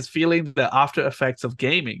 Flynn is feeling the after effects of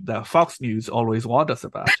gaming that Fox News always warned us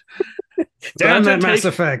about. Damn that Mass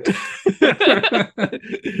Effect.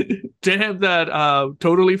 Damn that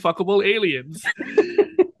totally fuckable aliens.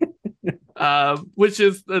 which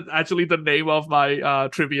is actually the name of my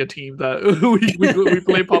trivia team that we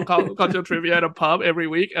play pop culture trivia at a pub every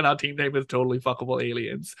week, and our team name is Totally Fuckable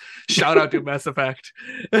Aliens. Shout out to Mass Effect.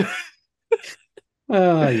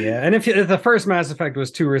 Oh yeah, and if the first Mass Effect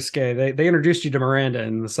was too risque, they introduced you to Miranda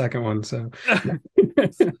in the second one. So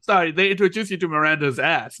sorry, they introduced you to Miranda's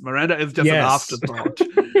ass. Miranda is just an afterthought.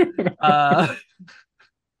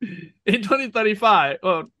 In 2035,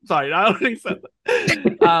 oh sorry, I don't think so.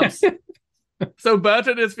 So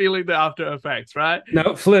Burton is feeling the after effects, right?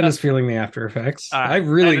 No, Flynn is feeling the after effects. I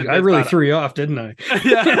really threw you off, didn't I?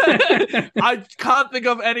 Yeah. I can't think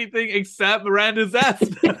of anything except Miranda's ass.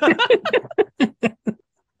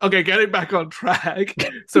 Okay, getting back on track.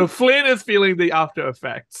 So Flynn is feeling the after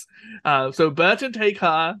effects. So Burton take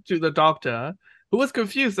her to the doctor, who was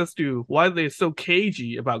confused as to why they're so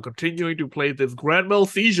cagey about continuing to play this Grand Mal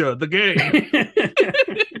Seizure, the game.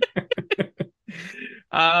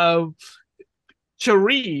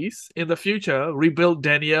 Charisse, in the future, rebuilt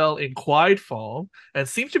Danielle in quiet form and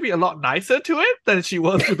seems to be a lot nicer to it than she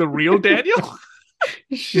was to the real Daniel.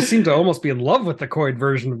 She seemed to almost be in love with the Coid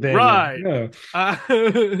version of Daniel. Right.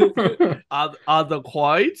 Yeah. Are the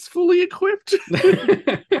Quiets fully equipped?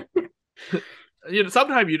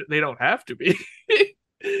 Sometimes they don't have to be.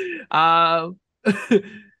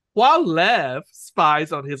 While Lev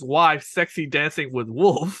spies on his wife sexy dancing with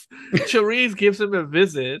Wolf, Charisse gives him a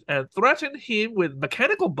visit and threatens him with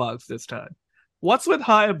mechanical bugs this time. What's with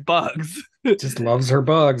her and bugs? Just loves her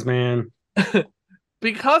bugs, man.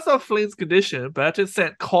 Because of Flynn's condition, Burton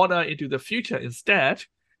sent Connor into the future instead,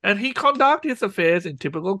 and he conducted his affairs in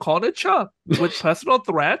typical Connor charm, with personal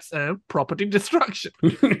threats and property destruction.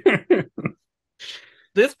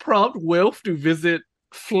 This prompted Wilf to visit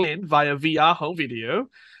Flynn via VR home video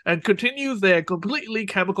and continues their completely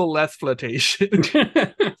chemical-less flirtation.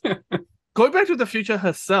 Going back to the future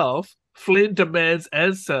herself, Flynn demands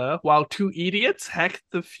answer while two idiots hack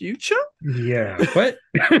the future? Yeah, what?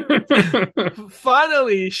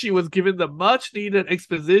 Finally, she was given the much-needed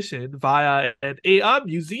exposition via an AR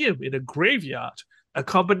museum in a graveyard. A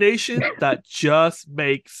combination that just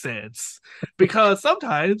makes sense. Because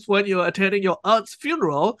sometimes when you're attending your aunt's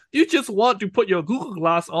funeral, you just want to put your Google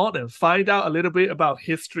Glass on and find out a little bit about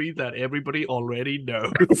history that everybody already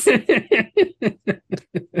knows.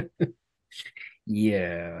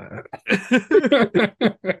 Yeah.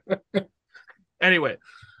 Anyway,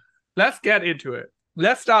 let's get into it.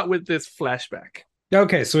 Let's start with this flashback.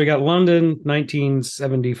 Okay, so we got London,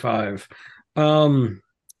 1975.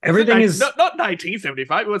 Everything is not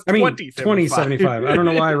 1975. It was 2075. I don't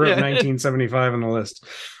know why I wrote 1975 on the list.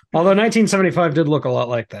 Although 1975 did look a lot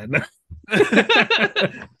like that.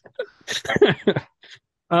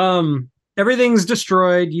 Everything's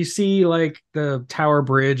destroyed. You see, like the Tower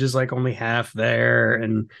Bridge is like only half there,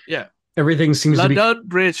 and everything seems London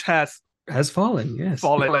Bridge has fallen. Yes,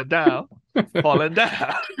 fallen down.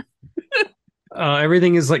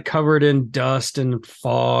 Everything is like covered in dust and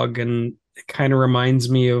fog, and it kind of reminds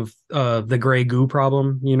me of the gray goo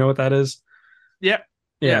problem. You know what that is? Yeah.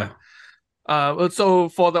 So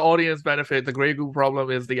for the audience benefit, the gray goo problem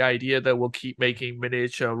is the idea that we'll keep making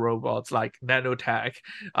miniature robots like nanotech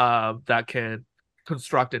that can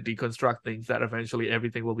construct and deconstruct things, that eventually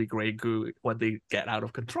everything will be gray goo when they get out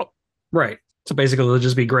of control. Right. So basically there'll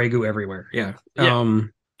just be gray goo everywhere. Yeah.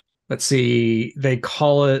 Let's see. They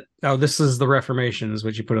call it, this is the Reformation is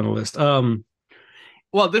what you put on the list.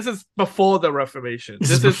 Well, this is before the Reformation.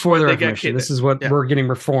 This is before the Reformation. This is what we're getting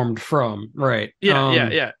reformed from. Right.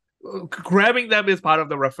 Yeah. Grabbing them is part of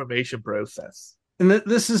the Reformation process. And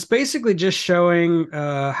this is basically just showing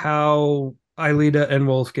how Ielda and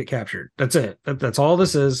Wolf get captured. That's it. That's all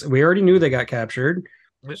this is. We already knew they got captured.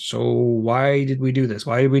 So why did we do this?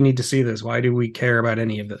 Why did we need to see this? Why do we care about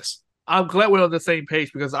any of this? I'm glad we're on the same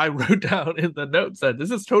page, because I wrote down in the notes that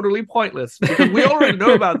this is totally pointless because we already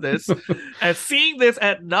know about this. And seeing this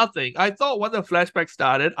at nothing, I thought when the flashback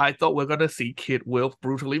started, I thought we're going to see Kid Wilf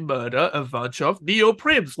brutally murder a bunch of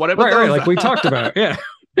neo-prims, whatever. Right, like we talked about. Yeah.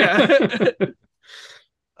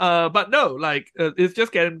 But no, it's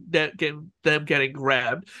just getting them getting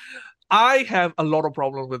grabbed. I have a lot of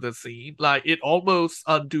problems with this scene. Like, it almost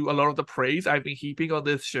undo a lot of the praise I've been heaping on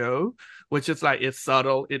this show, which is like, it's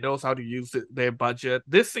subtle. It knows how to use their budget.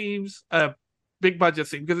 This seems a big budget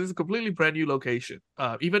scene because it's a completely brand new location.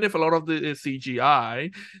 Even if a lot of it is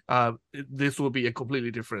CGI, this will be a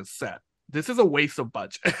completely different set. This is a waste of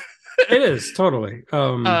budget. It is, totally.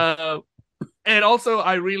 And also,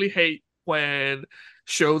 I really hate when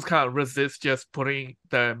shows can't resist just putting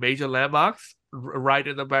the major landmarks right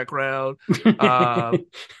in the background to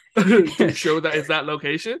show that it's that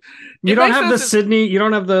location. You don't have the Sydney, you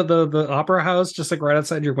don't have the opera house just like right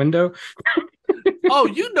outside your window. Oh,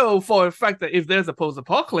 you know for a fact that if there's a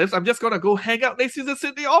post-apocalypse, I'm just gonna go hang out next to the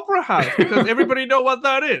Sydney Opera House because everybody know what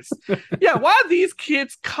that is. Yeah, why are these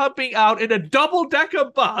kids coming out in a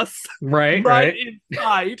double-decker bus right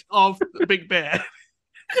inside of Big Ben?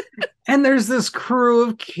 And there's this crew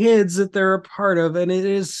of kids that they're a part of, and it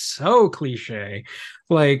is so cliche.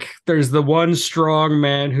 Like, there's the one strong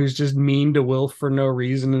man who's just mean to Wilf for no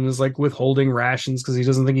reason and is like withholding rations because he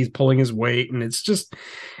doesn't think he's pulling his weight. And it's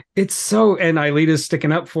so, and Ileeta's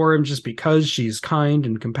sticking up for him just because she's kind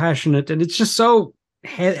and compassionate. And it's just so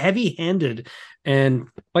heavy-handed. And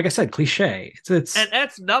like I said, cliche. It's and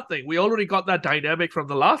that's nothing. We already got that dynamic from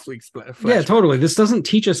the last week's flashback. Yeah, totally. This doesn't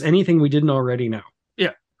teach us anything we didn't already know.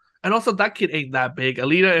 Yeah. And also, that kid ain't that big.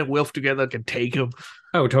 Ileeta and Wilf together can take him.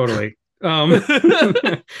 Oh, totally.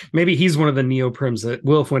 Maybe he's one of the neoprims that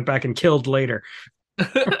Wilf went back and killed later.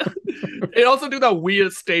 It also do that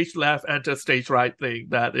weird stage left, enter stage right thing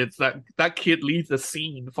that it's that kid leaves the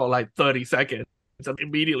scene for like 30 seconds and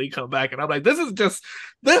immediately come back. And I'm like, this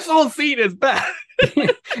whole scene is bad.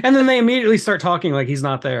 And then they immediately start talking like he's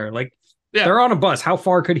not there. Like, they're on a bus. How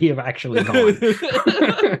far could he have actually gone?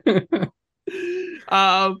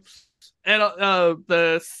 And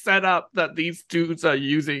the setup that these dudes are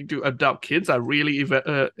using to adopt kids are really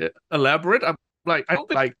elaborate. I'm like, I don't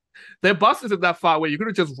think like their bus isn't that far away. You could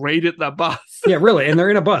have just raided that bus. Yeah, really. And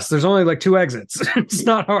they're in a bus. There's only like 2 exits. It's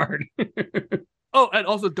not hard. Oh, and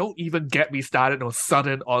also don't even get me started on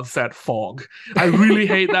sudden onset fog. I really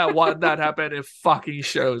hate that one that happened in fucking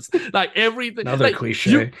shows. Like everything. Another like,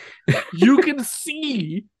 cliche. You can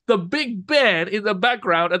see the Big Ben in the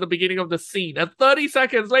background at the beginning of the scene. And 30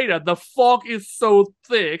 seconds later, the fog is so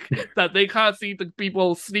thick that they can't see the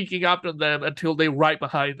people sneaking after them until they're right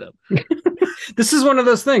behind them. This is one of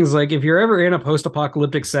those things, like if you're ever in a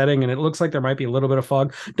post-apocalyptic setting and it looks like there might be a little bit of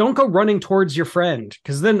fog, don't go running towards your friend,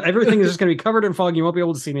 because then everything is just going to be covered in fog. You won't be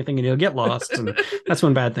able to see anything and you'll get lost. And that's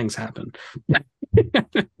when bad things happen.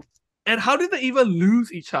 And how did they even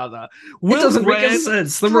lose each other? It doesn't make any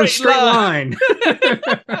sense. They were a straight line.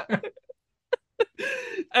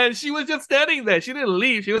 And she was just standing there. She didn't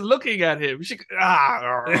leave. She was looking at him. It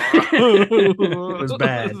was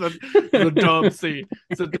bad. It's a dumb scene.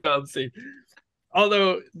 It's a dumb scene.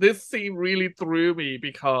 Although this scene really threw me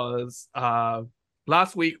because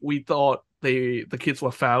last week we thought the kids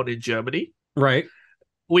were found in Germany. Right.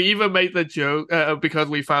 We even made the joke because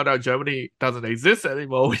we found out Germany doesn't exist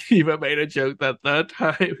anymore. We even made a joke that third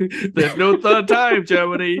time. There's no third time,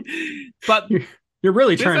 Germany. But you're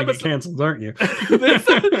really trying to get canceled, aren't you?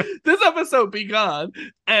 this episode began,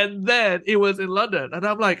 and then it was in London, and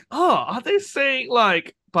I'm like, oh, are they saying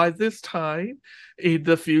like by this time in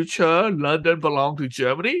the future, London belonged to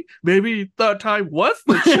Germany? Maybe third time was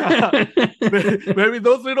the charm. Maybe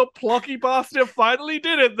those little plucky bastards finally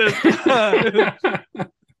did it this time.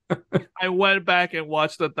 I went back and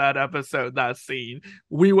watched that episode, that scene.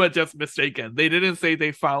 We were just mistaken. They didn't say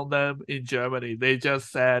they found them in Germany. They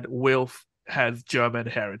just said Wilf has German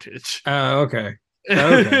heritage. Okay.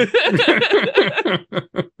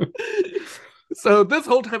 So this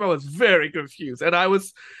whole time I was very confused, and I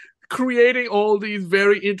was creating all these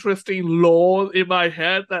very interesting laws in my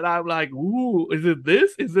head that I'm like, ooh, is it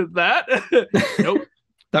this? Is it that? Nope.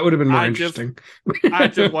 That would have been more interesting. I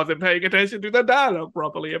just wasn't paying attention to the dialogue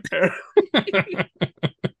properly, apparently.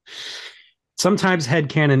 Sometimes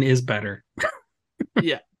headcanon is better.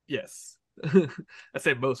 Yeah, yes. I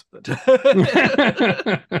say most of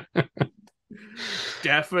the time.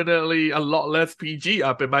 Definitely a lot less PG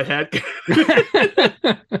up in my head.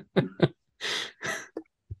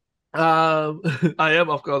 I am,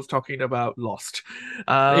 of course, talking about Lost.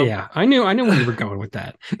 Yeah, I knew where you were going with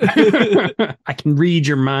that. I can read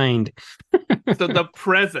your mind. So the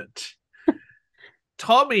present.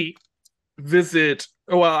 Tommy visit.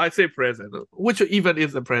 Well, I say present, which even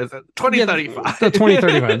is the present. 2035. The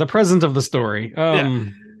 2035, the present of the story.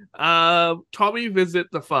 Tommy visit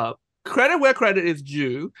the farm. Credit where credit is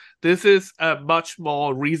due. This is a much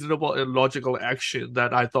more reasonable and logical action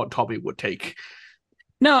that I thought Tommy would take.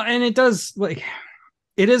 No, and it does, like,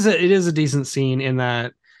 it is a decent scene in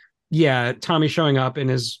that, yeah, Tommy showing up in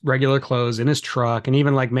his regular clothes, in his truck, and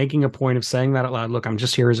even like making a point of saying that out loud. Look, I'm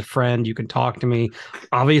just here as a friend. You can talk to me.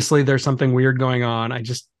 Obviously, there's something weird going on.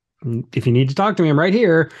 If you need to talk to me, I'm right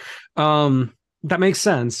here. That makes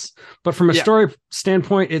sense. But from a story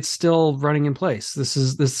standpoint, it's still running in place.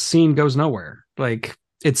 This scene goes nowhere. Like,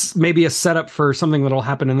 it's maybe a setup for something that'll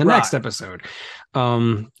happen in the next episode.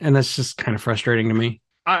 And that's just kind of frustrating to me.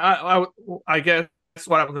 I guess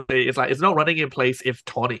what I'm gonna say is like it's not running in place if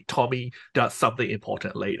Tommy does something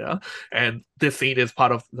important later, and this scene is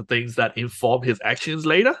part of the things that inform his actions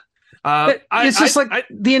later. But it's just like I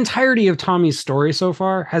the entirety of Tommy's story so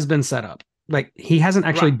far has been set up. Like he hasn't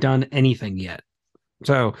actually right. done anything yet.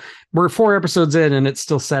 So we're 4 episodes in and it's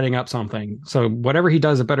still setting up something. So whatever he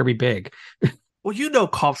does, it better be big. Well, you know,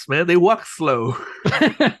 cops, man, they work slow.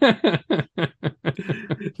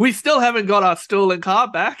 We still haven't got our stolen car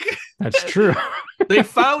back. That's true. They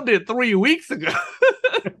found it 3 weeks ago.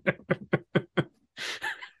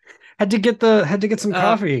 Had to get some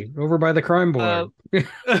coffee over by the crime board.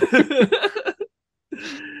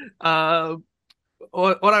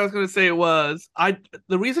 What I was going to say was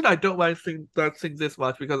the reason I don't mind seeing this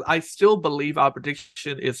much because I still believe our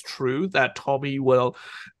prediction is true that Tommy will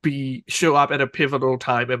show up at a pivotal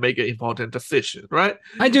time and make an important decision, right?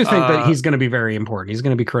 I do think that he's going to be very important. He's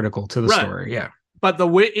going to be critical to the right. story. Yeah. But the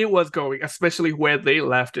way it was going, especially where they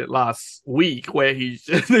left it last week, where they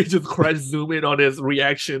just crash zoom in on his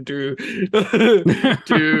reaction to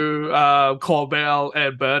Corbell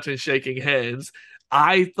and Burton shaking hands,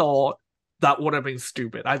 I thought that would have been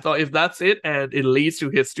stupid. I thought if that's it and it leads to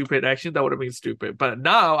his stupid action, that would have been stupid. But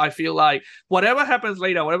now I feel like whatever happens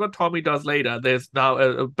later, whatever Tommy does later, there's now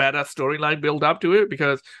a better storyline build up to it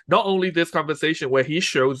because not only this conversation where he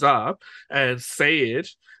shows up and say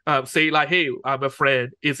like, hey, I'm a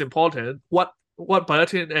friend, is important. What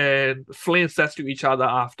Burton and Flynn says to each other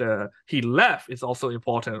after he left is also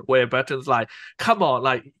important. Where Burton's like, "Come on,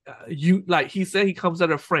 like he said he comes as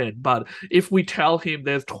a friend, but if we tell him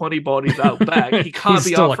there's 20 bodies out back, he can't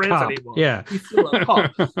be our friends anymore. Yeah, he's still a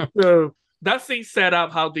cop." So that thing set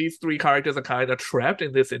up how these three characters are kind of trapped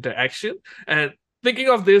in this interaction. And thinking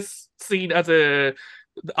of this scene as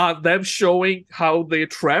them showing how they're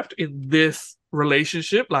trapped in this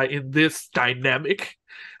relationship, like in this dynamic.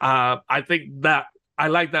 I think that I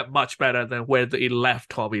like that much better than where it left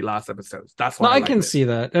Tommy last episode. That's why I can see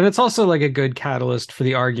that. And it's also like a good catalyst for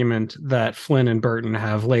the argument that Flynn and Burton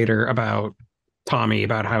have later about Tommy,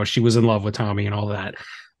 about how she was in love with Tommy and all that.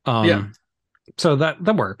 Yeah. So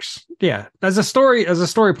that works. Yeah. As a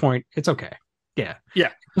story point, it's okay. Yeah. Yeah.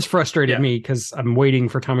 It's frustrated me because I'm waiting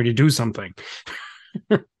for Tommy to do something.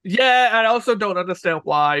 Yeah, and I also don't understand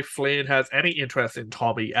why Flynn has any interest in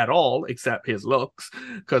Tommy at all, except his looks,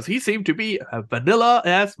 because he seemed to be a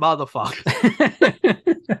vanilla-ass motherfucker.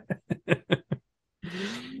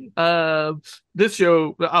 This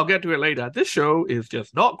show, I'll get to it later, this show is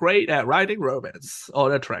just not great at writing romance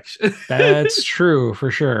or attraction. That's true, for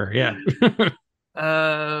sure, yeah.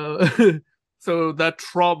 So the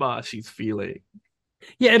trauma she's feeling.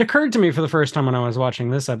 Yeah, it occurred to me for the first time when I was watching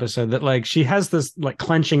this episode that like she has this like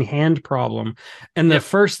clenching hand problem, and the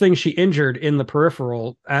first thing she injured in the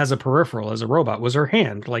peripheral as a robot was her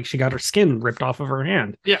hand. Like she got her skin ripped off of her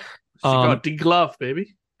hand. Yeah, she got degloved,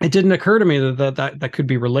 baby. It didn't occur to me that could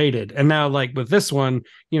be related. And now like with this one,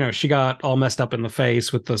 you know, she got all messed up in the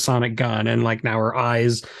face with the sonic gun, and like now her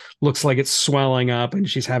eyes looks like it's swelling up, and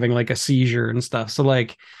she's having like a seizure and stuff. So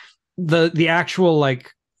like the actual like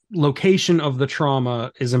location of the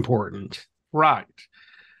trauma is important, right?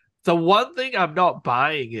 The one thing I'm not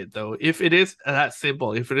buying it though, if it is that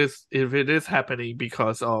simple, if it is happening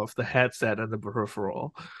because of the headset and the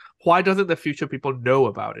peripheral, why doesn't the future people know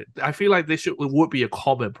about it? I feel like it would be a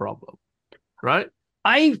common problem, right?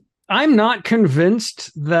 I'm not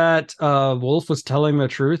convinced that Wolf was telling the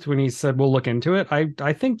truth when he said we'll look into it.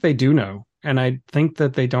 I think they do know, and I think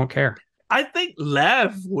that they don't care. I think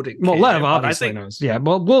Lev wouldn't care. Well, Lev obviously knows. Yeah,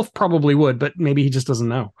 well, Wolf probably would, but maybe he just doesn't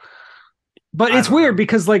know. But it's weird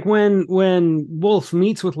because like when Wolf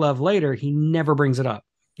meets with Lev later, he never brings it up.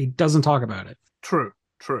 He doesn't talk about it. True.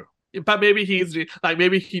 But maybe he's like,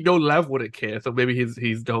 maybe he know Lev wouldn't care, so maybe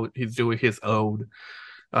he's doing his own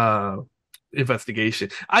investigation.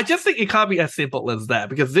 I just think it can't be as simple as that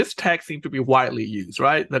because this tech seems to be widely used,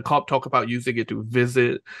 right? The cop talk about using it to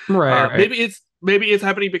visit. Right. Maybe it's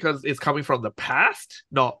happening because it's coming from the past,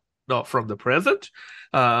 not from the present.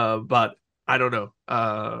 But I don't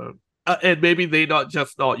know. And maybe they're not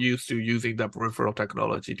used to using the peripheral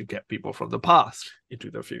technology to get people from the past into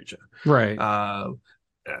the future. Right.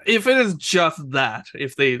 If it is just that,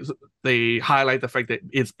 if they highlight the fact that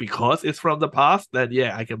it's because it's from the past, then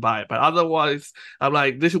yeah, I can buy it. But otherwise, I'm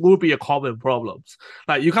like, this will be a common problem.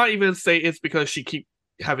 Like you can't even say it's because she keep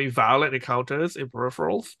having violent encounters in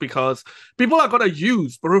peripherals, because people are going to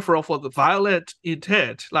use peripheral for the violent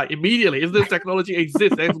intent. Like immediately, if this technology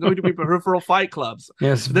exists, there's going to be peripheral fight clubs.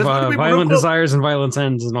 Yes, There's going to be violent desires and violence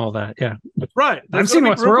ends and all that. Yeah, right. I've seen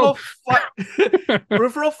Westworld.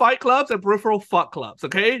 Peripheral fight clubs and peripheral fuck clubs.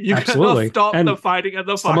 Okay, you Absolutely. cannot stop And the fighting and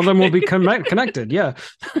the some fucking. of them will be connected. Yeah,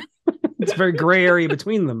 it's a very gray area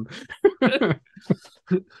between them.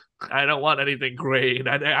 I don't want anything gray.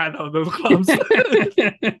 I know those clubs.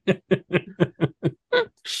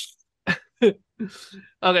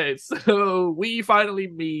 Okay, so we finally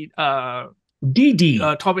meet Dee Dee.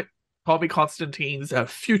 Tommy Constantine's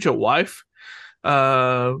future wife.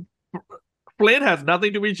 Flynn has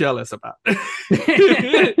nothing to be jealous about.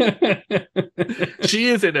 She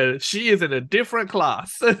is in a different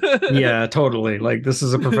class. Yeah, totally. Like, this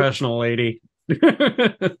is a professional lady.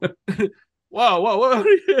 Whoa, what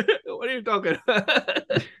are you talking about?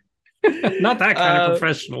 Not that kind of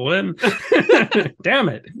professional, Lynn. Damn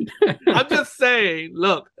it. I'm just saying,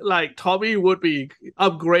 look, like Tommy would be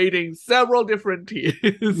upgrading several different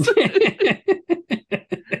tiers.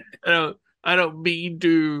 I don't mean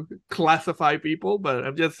to classify people, but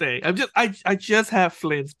I'm just saying, I just have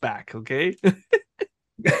Flynn's back, okay?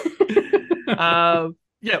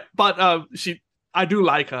 Yeah, but I do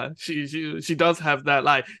like her. She does have that,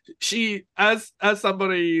 like, she as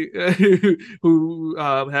somebody who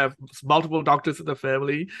have multiple doctors in the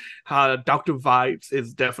family, her doctor vibes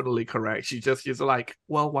is definitely correct. She's like,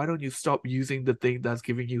 well, why don't you stop using the thing that's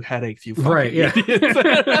giving you headaches, you fucking right? Yeah.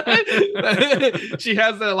 She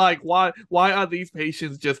has that, like, why are these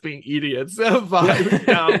patients just being idiots vibe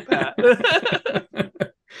down pat.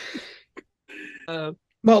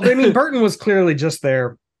 Well, I mean, Burton was clearly just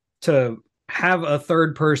there to have a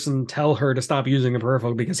third person tell her to stop using a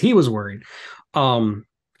peripheral because he was worried. And,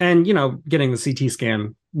 getting the CT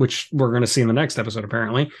scan, which we're going to see in the next episode,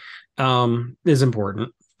 apparently, is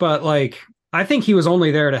important. But, like, I think he was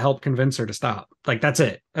only there to help convince her to stop. Like, that's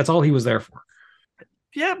it. That's all he was there for.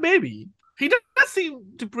 Yeah, maybe. He does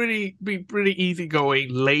seem to be pretty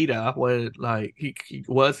easygoing later, when, like, he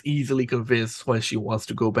was easily convinced when she wants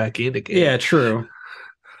to go back in again. Yeah, true.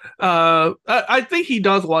 I think he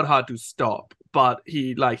does want her to stop, but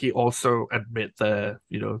he also admit the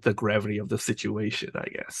gravity of the situation, I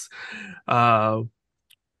guess. I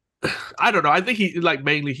don't know. I think he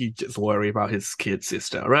mainly he just worry about his kid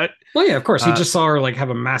sister, right? Well, yeah, of course. He just saw her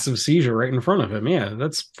have a massive seizure right in front of him. Yeah,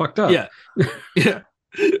 that's fucked up. Yeah, yeah.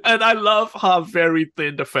 And I love her very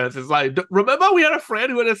thin defense. It's like, remember we had a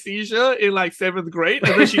friend who had a seizure in 7th grade,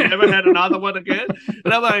 and then she never had another one again.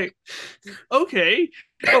 And I'm like, okay,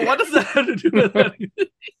 but what does that have to do with that?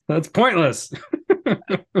 That's pointless.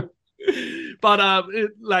 But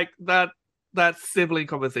that sibling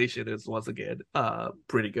conversation is once again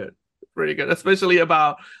pretty good, especially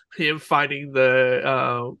about him finding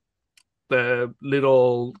the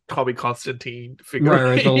little Tommy Constantine figure.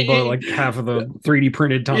 Right, the half of the 3D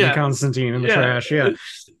printed Tommy Constantine in the trash. Yeah.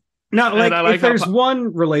 Now, if there's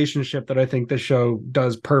one relationship that I think the show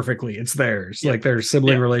does perfectly, it's theirs. Yeah. Like, their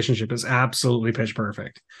sibling relationship is absolutely pitch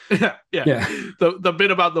perfect. Yeah. The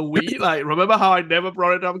bit about the Wii, remember how I never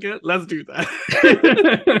brought it up again? Let's do that.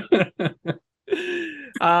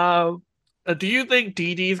 Do you think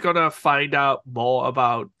Dee Dee's gonna find out more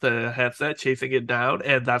about the headset, chasing it down,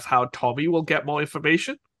 and that's how Tommy will get more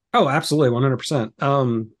information? Oh, absolutely,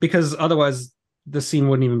 100%. Because otherwise, the scene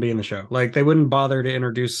wouldn't even be in the show. Like, they wouldn't bother to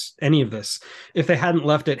introduce any of this if they hadn't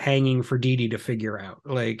left it hanging for Dee Dee to figure out.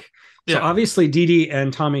 So obviously, Dee Dee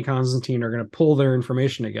and Tommy Constantine are going to pull their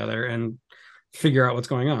information together and figure out what's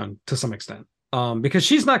going on to some extent. Because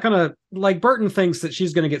she's not going to, Burton thinks that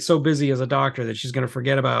she's going to get so busy as a doctor that she's going to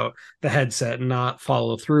forget about the headset and not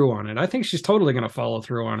follow through on it. I think she's totally going to follow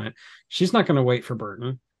through on it. She's not going to wait for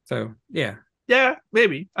Burton. So, yeah. Yeah,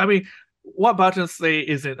 maybe. I mean, what Burton say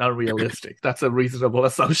isn't unrealistic. That's a reasonable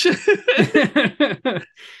assumption.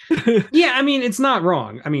 Yeah, I mean, it's not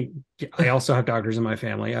wrong. I mean, I also have doctors in my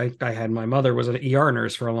family. I had, my mother was an ER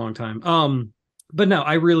nurse for a long time. But no,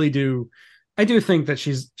 I really do. I do think that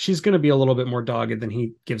she's going to be a little bit more dogged than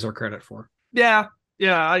he gives her credit for. Yeah,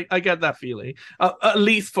 I get that feeling. At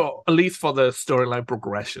least for the storyline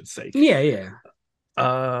progression's sake. Yeah.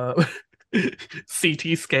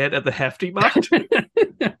 CT scan at the Hefty Mart.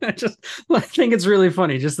 I think it's really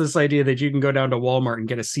funny, just this idea that you can go down to Walmart and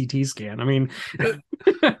get a CT scan. I mean,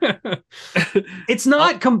 it's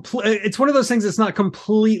not it's one of those things that's not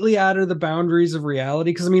completely out of the boundaries of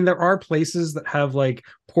reality, because I mean, there are places that have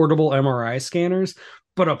portable MRI scanners,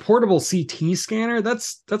 But a portable CT scanner,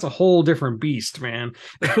 that's a whole different beast, man.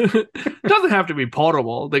 Doesn't have to be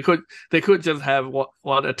portable. They could just have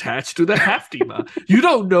one attached to the Hefty Mart. You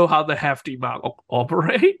don't know how the Hefty Mart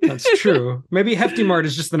operate. That's true. Maybe Hefty Mart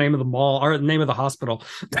is just the name of the mall or the name of the hospital.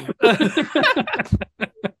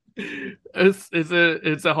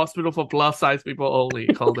 It's a hospital for plus size people only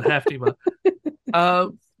called the Hefty Mart.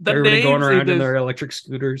 The Everybody going around in this... their electric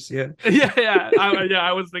scooters, yeah.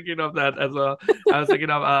 I was thinking of that as well. I was thinking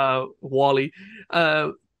of Wally.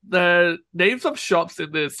 The names of shops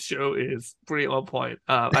in this show is pretty on point.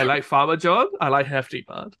 I like Farmer John. I like Hefty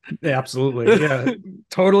Mart. Yeah, absolutely. Yeah,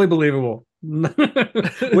 totally believable.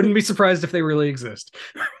 Wouldn't be surprised if they really exist.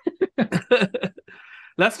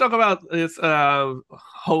 Let's talk about this home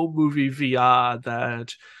movie VR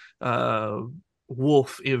that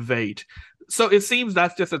Wolf Invade. So it seems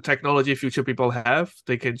that's just a technology future people have.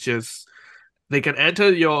 They can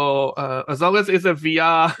enter your as long as it's a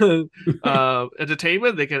VR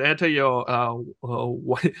entertainment, they can enter your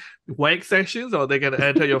wank sections, or they can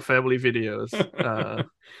enter your family videos.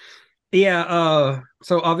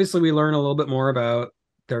 So obviously we learn a little bit more about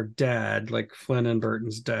their dad, like Flynn and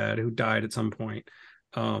Burton's dad, who died at some point.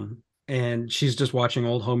 And she's just watching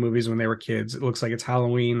old home movies when they were kids. It looks like it's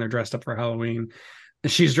Halloween. They're dressed up for Halloween.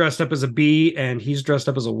 She's dressed up as a bee, and he's dressed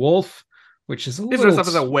up as a wolf, which is he's dressed up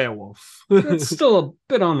as a werewolf. That's still a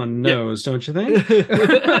bit on the nose, don't you think?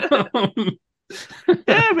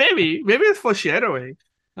 Yeah, maybe it's foreshadowing.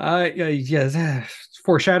 Yeah,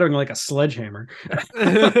 foreshadowing like a sledgehammer.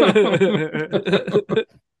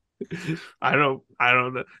 I don't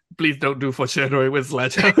know. Please don't do foreshadowing with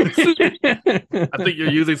sledgehammers. I think you're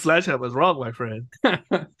using sledgehammers wrong, my friend.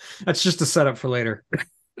 That's just a setup for later.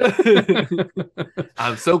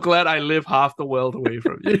 I'm so glad I live half the world away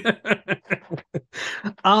from you.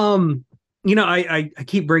 I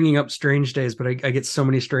keep bringing up Strange Days, but I get so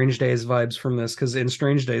many Strange Days vibes from this, because in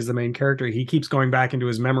Strange Days, the main character, he keeps going back into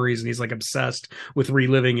his memories, and he's like obsessed with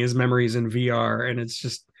reliving his memories in VR, and it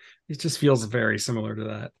just feels very similar to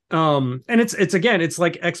that. And it's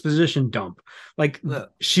like exposition dump. Like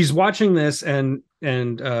she's watching this, and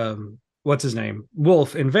what's his name?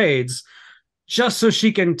 Wolf invades, just so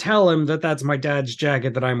she can tell him that that's my dad's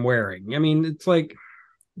jacket that I'm wearing. I mean, it's like,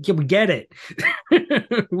 yeah, we get it.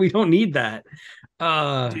 We don't need that.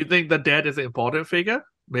 Do you think the dad is an important figure?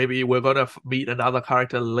 Maybe we're gonna meet another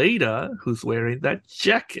character later who's wearing that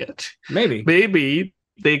jacket. Maybe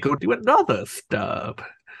they go do another stub.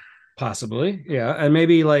 Possibly, yeah. And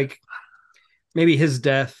maybe his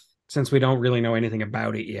death, since we don't really know anything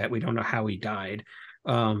about it yet, we don't know how he died.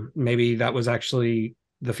 Maybe that was actually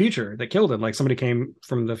the future that killed him. Like somebody came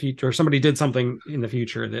from the future, or somebody did something in the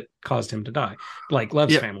future that caused him to die, like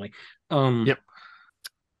Lev's family.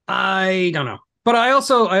 I don't know, but I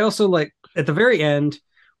also like at the very end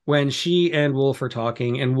when she and Wolf are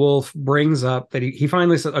talking, and Wolf brings up that he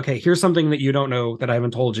finally said, okay, here's something that you don't know that I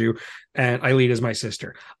haven't told you, and Eileen is my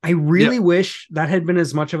sister. I really wish that had been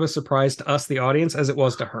as much of a surprise to us, the audience, as it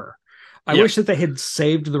was to her. I wish that they had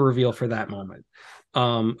saved the reveal for that moment.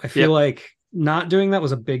 I feel like not doing that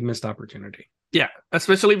was a big missed opportunity. Yeah,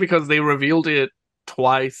 especially because they revealed it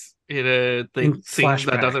twice in a scene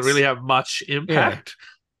that doesn't really have much impact.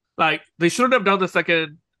 Like, they shouldn't have done the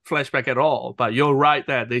second flashback at all, but you're right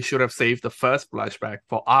that they should have saved the first flashback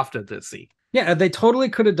for after this scene. Yeah, they totally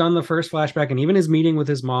could have done the first flashback and even his meeting with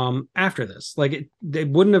his mom after this. Like, it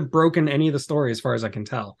wouldn't have broken any of the story as far as I can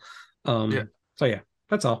tell. So yeah,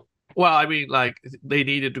 that's all. Well, I mean, like, they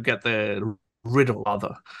needed to get the Riddle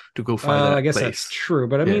other to go find that I guess place. That's true,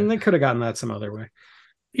 but I mean, they could have gotten that some other way.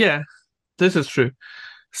 Yeah, this is true.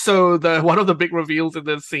 So one of the big reveals in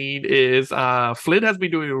this scene is Flynn has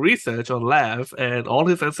been doing research on Lev, and all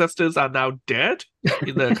his ancestors are now dead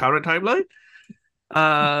in the current timeline.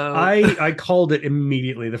 I called it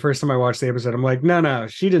immediately the first time I watched the episode. I'm like, no,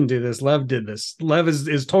 she didn't do this. Lev did this. Lev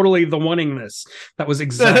is totally the wanting this. That was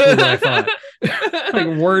exactly what I thought.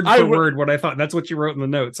 Like word for word what I thought. That's what you wrote in the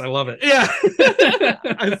notes. I love it. Yeah.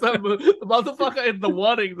 I said, the motherfucker is the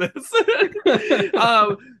wanting this.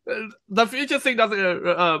 The future thing doesn't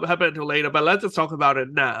happen until later, but let's just talk about it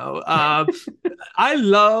now. I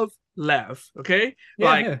love Lev, okay?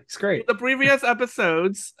 Yeah, it's great. The previous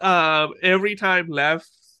episodes, every time Lev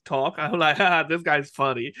talk, I'm like, this guy's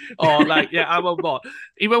funny. Or like, I'm on board.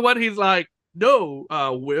 Even when he's like, no,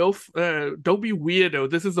 Wilf, don't be weirdo.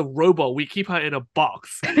 This is a robot. We keep her in a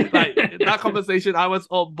box. Like, in that conversation, I was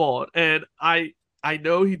on board. And I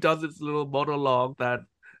know he does this little monologue that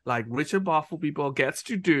like rich and powerful people gets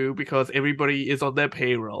to do because everybody is on their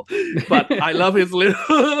payroll. But I love his little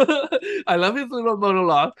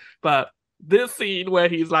monologue. But this scene where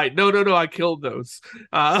he's like, no, no, no, I killed those.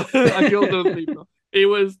 I killed those people. It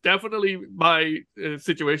was definitely my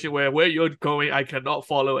situation where you're going, I cannot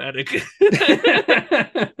follow Anakin.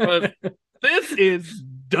 But this is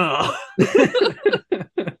dumb.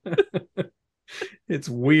 It's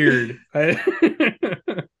weird.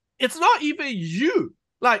 It's not even you.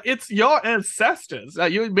 Like, it's your ancestors.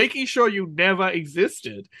 Like, you're making sure you never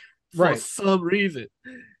existed for some reason.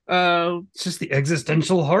 It's just the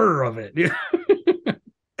existential horror of it.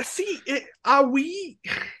 See, are we?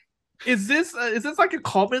 Is this like a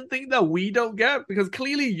common thing that we don't get? Because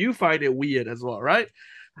clearly you find it weird as well, right?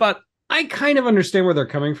 But I kind of understand where they're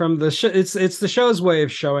coming from. It's the show's way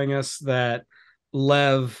of showing us that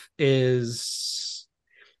Lev is,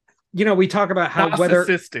 we talk about how whether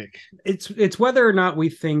it's whether or not we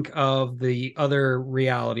think of the other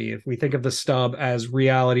reality, if we think of the stub as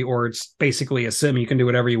reality or it's basically a sim, you can do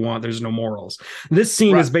whatever you want, there's no morals. This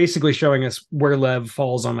scene is basically showing us where Lev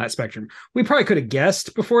falls on that spectrum. We probably could have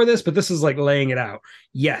guessed before this, but this is like laying it out.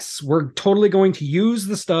 Yes, we're totally going to use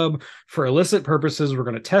the stub for illicit purposes. We're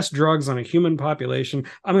going to test drugs on a human population.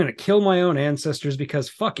 I'm going to kill my own ancestors because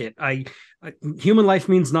fuck it. Human life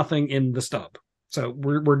means nothing in the stub. So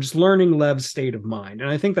we're just learning Lev's state of mind, and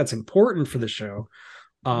I think that's important for the show.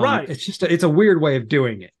 Right? It's just it's a weird way of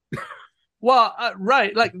doing it. Well,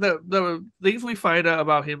 right. Like the things we find out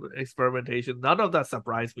about him experimentation, none of that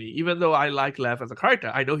surprised me. Even though I like Lev as a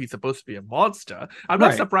character, I know he's supposed to be a monster. I'm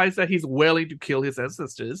not surprised that he's willing to kill his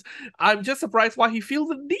ancestors. I'm just surprised why he feels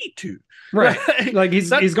the need to. Right. Like he's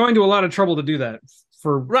going to a lot of trouble to do that.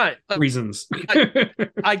 For reasons.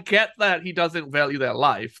 I get that he doesn't value their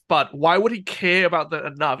life, but why would he care about them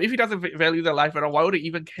enough? If he doesn't value their life at all, why would he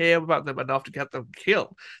even care about them enough to get them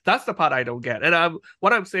killed? That's the part I don't get. And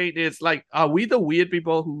what I'm saying is, like, are we the weird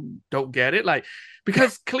people who don't get it? Like,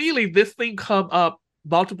 because clearly this thing come up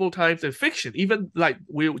multiple times in fiction. Even like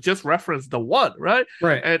we just referenced The One, right?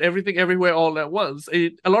 Right. And Everything Everywhere All at Once.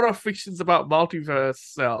 A lot of fictions about multiverse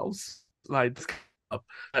selves, like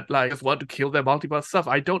that like just want to kill their multiverse stuff.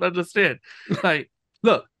 I don't understand. Like,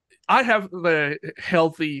 look, I have the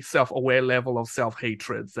healthy, self-aware level of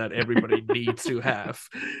self-hatred that everybody needs to have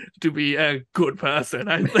to be a good person.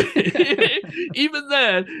 I think even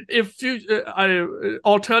then, if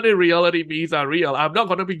alternate reality means are real, I'm not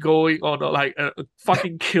gonna be going on like a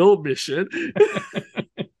fucking kill mission.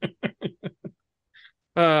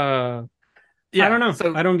 Yeah, I don't know.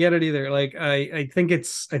 So, I don't get it either. Like, I think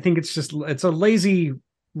it's just it's a lazy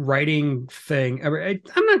writing thing. I'm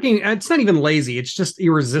not getting. It's not even lazy. It's just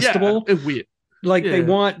irresistible. Yeah, it's weird. Like they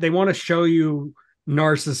want to show you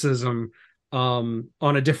narcissism on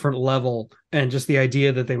a different level, and just the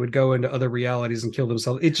idea that they would go into other realities and kill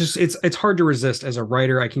themselves. It's hard to resist as a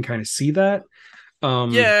writer. I can kind of see that.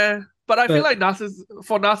 But I feel like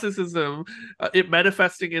narcissism, it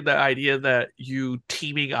manifesting in the idea that you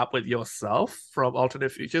teaming up with yourself from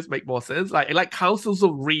alternate futures make more sense. Like Councils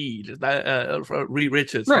of Reed, Reed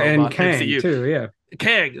Richards, right, from, and Kang MCU. too, yeah.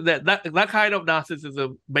 Kang, that kind of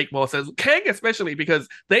narcissism make more sense. Kang especially because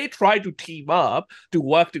they try to team up to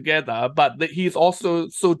work together, but he's also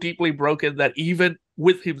so deeply broken that even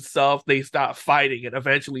with himself they start fighting and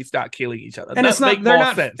eventually start killing each other. And it's not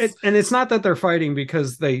that they're fighting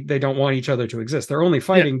because they don't want each other to exist. They're only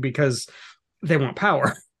fighting because they want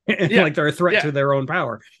power. Like they're a threat to their own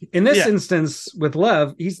power. In this instance with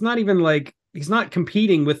Lev, he's not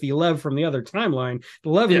competing with the Lev from the other timeline. The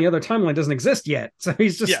Lev in the other timeline doesn't exist yet, so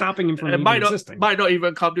he's just stopping him from existing. Might not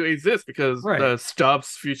even come to exist because the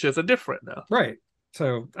Stubbs futures are different now. Right.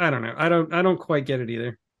 So I don't know. I don't quite get it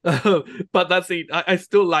either. But that scene, I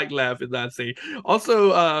still like Lev in that scene.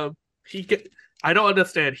 Also, I don't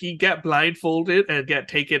understand. He get blindfolded and get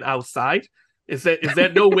taken outside. Is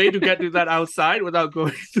there no way to get to that outside without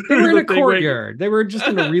going through? They were in a courtyard. They were just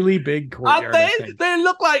in a really big courtyard. They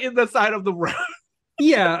look like in the side of the road.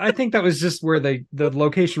 Yeah, I think that was just where the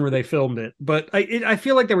location where they filmed it. But I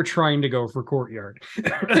feel like they were trying to go for courtyard.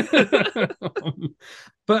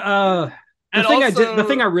 But the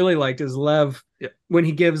thing I really liked is Lev when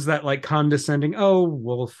he gives that like condescending, "Oh,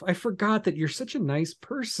 Wolf, I forgot that you're such a nice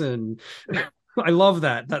person." I love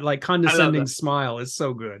that like condescending smile is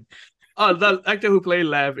so good. The actor who played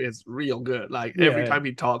Lev is real good. Like every time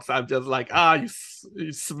he talks, I'm just like, you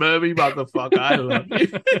smirmy motherfucker. I love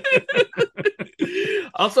you.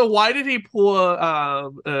 Also, why did he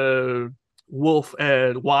pour Wolf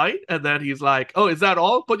and wine? And then he's like, "Oh, is that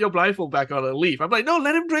all? Put your blindfold back on and leave." I'm like, no,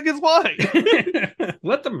 let him drink his wine.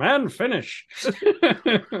 Let the man finish.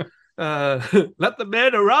 Let the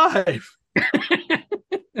man arrive.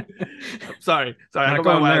 Sorry. I got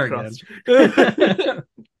my wire crossed.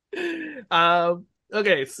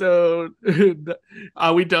 Okay, so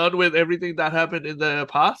are we done with everything that happened in the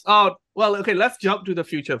past? Oh, well, okay, let's jump to the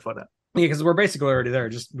future for now. Yeah, because we're basically already there.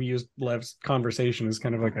 Just we used Lev's conversation as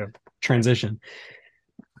kind of like a transition.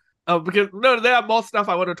 Because no, there are more stuff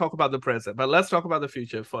I want to talk about the present, but let's talk about the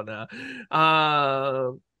future for now.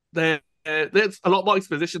 There's a lot more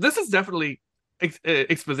exposition. This is definitely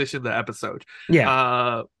exposition the episode.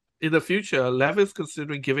 Yeah. In the future, Lev is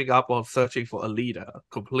considering giving up on searching for a leader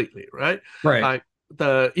completely, right? Right. Like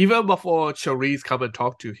even before Charisse come and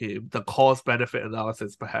talk to him, the cost benefit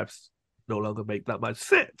analysis perhaps no longer make that much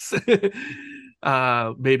sense.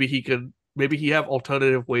 Maybe he have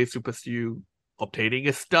alternative ways to pursue obtaining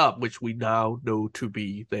a stub, which we now know to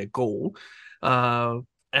be their goal.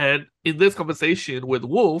 And in this conversation with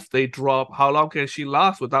Wolf, they drop how long can she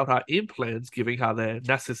last without her implants giving her the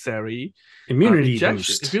necessary immunity injection,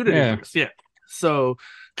 boost. immunity boost. Yeah. So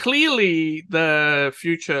clearly, the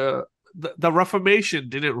future, the Reformation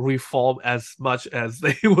didn't reform as much as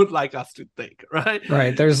they would like us to think, right?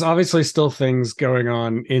 Right. There's obviously still things going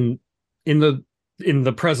on in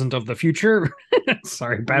the present of the future.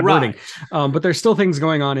 Sorry, bad wording. But there's still things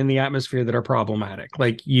going on in the atmosphere that are problematic.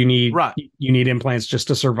 Like you need implants just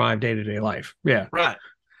to survive day-to-day life. Yeah. Right.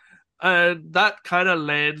 And that kind of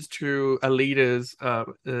lands to Alita's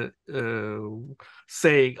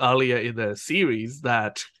saying earlier in the series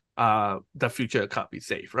that the future can't be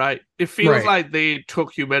safe, right? It feels like they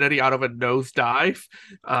took humanity out of a nosedive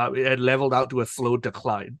and leveled out to a slow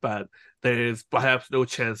decline, but there's perhaps no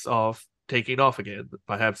chance of taking off again.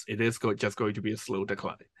 Perhaps it is just going to be a slow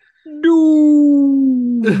decline.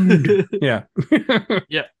 Dude. Yeah.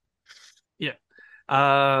 Yeah.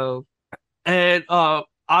 And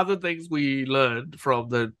other things we learned from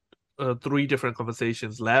the 3 different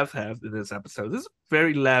conversations Lev have in this episode. This is a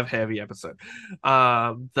very Lev heavy episode.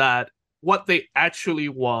 That what they actually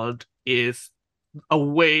want is a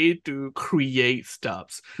way to create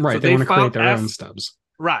stubs. Right. So they want to create their own stubs.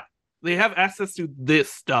 Right. They have access to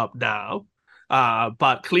this stub now.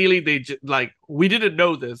 But clearly we didn't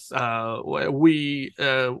know this. We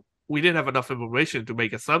didn't have enough information to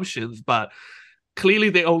make assumptions, but clearly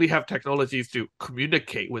they only have technologies to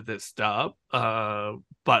communicate with this stuff.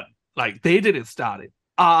 But like they didn't start it.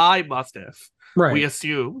 I must have. Right. We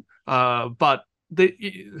assume. But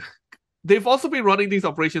they've also been running these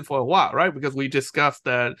operations for a while, right? Because we discussed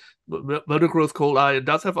that Murdercrow's Cold Iron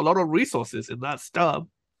does have a lot of resources in that stub.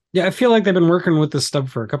 Yeah, I feel like they've been working with this stub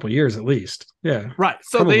for a couple of years at least. Yeah. Right.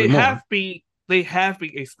 So they have been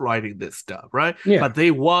exploiting this stuff, right? Yeah. But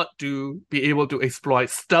they want to be able to exploit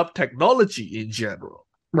stub technology in general.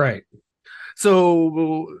 Right.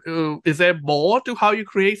 So is there more to how you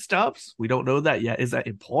create stubs? We don't know that yet. Is that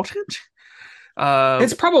important?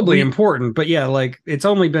 It's probably important, but yeah, like it's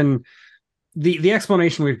only been the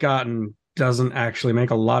explanation we've gotten doesn't actually make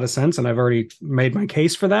a lot of sense, and I've already made my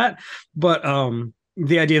case for that. But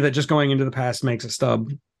the idea that just going into the past makes a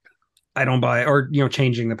stub, I don't buy, or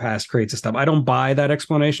changing the past creates a stub. I don't buy that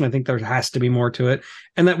explanation. I think there has to be more to it,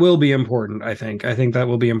 and that will be important. I think that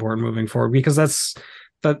will be important moving forward because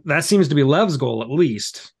that seems to be Lev's goal at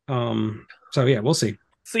least. So yeah, we'll see.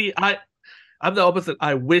 See, I'm the opposite.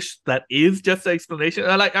 I wish that is just the explanation.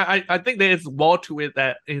 I think there is more to it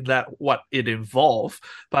in that what it involves.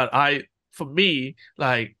 But for me,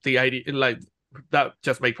 like the idea, like that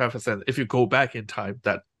just makes perfect sense. If you go back in time,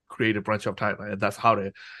 that create a branch of timeline, and that's how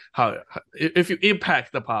if you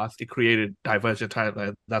impact the past, it created divergent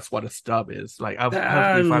timeline. That's what a stub is. Like I'm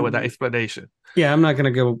perfectly fine with that explanation. Yeah, I'm not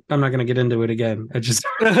gonna get into it again.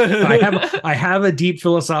 I have a deep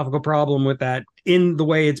philosophical problem with that in the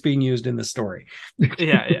way it's being used in the story.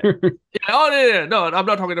 Yeah. Oh no, I'm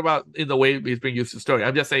not talking about in the way it's being used in the story.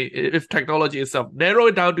 I'm just saying if technology itself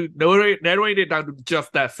narrowing it down to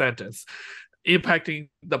just that sentence, impacting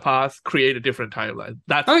the past, create a different timeline.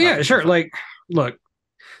 That's sure. Like, look,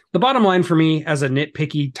 the bottom line for me as a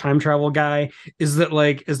nitpicky time travel guy is that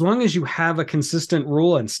like as long as you have a consistent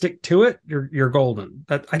rule and stick to it, you're golden.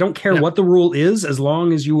 That I don't care what the rule is as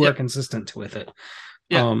long as you are consistent with it.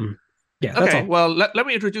 Yeah. That's okay. all. Well, let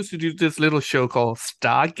me introduce you to this little show called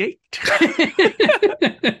Stargate.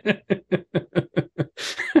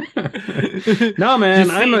 No,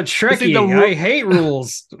 man, I'm a Trekkie. I hate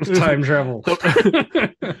rules of time travel.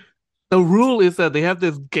 The rule is that they have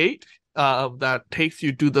this gate that takes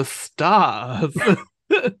you to the stars.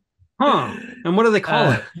 Huh. And what do they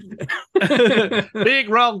call it? Big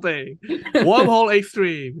round thing. Wormhole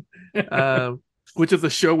Extreme. Which is a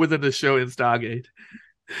show within the show in Stargate.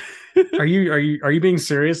 Are you being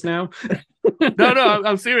serious now? No,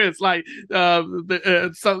 I'm serious. Like,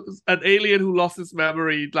 an alien who lost his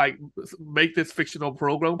memory, like, make this fictional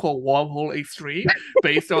program called Wormhole Extreme,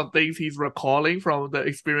 based on things he's recalling from the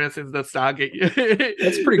experience in the Stargate.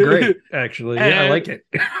 That's pretty great, actually. Yeah, I like it.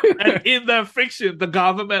 And in the fiction, the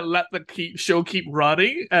government let the show keep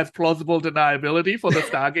running as plausible deniability for the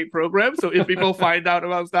Stargate program. So if people find out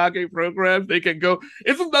about Stargate program, they can go,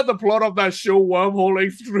 "Isn't that the plot of that show, Wormhole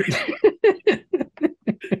Extreme?"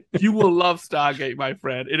 You will love Stargate, my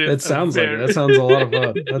friend. It is. That sounds like it. That sounds a lot of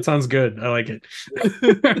fun. That sounds good. I like it.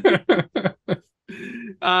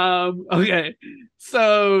 Okay.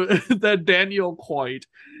 So the Daniel Coid,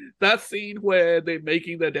 that scene where they're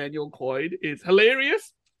making the Daniel Coid is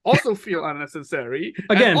hilarious. Also feel unnecessary.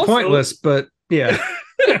 Again, also, pointless, but yeah.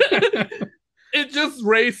 It just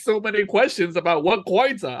raised so many questions about what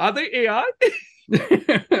coins are. Are they AI?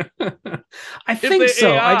 I think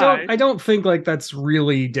so. AI, I don't think like that's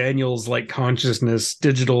really Daniel's like consciousness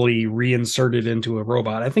digitally reinserted into a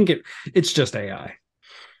robot. I think it's just AI.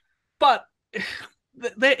 But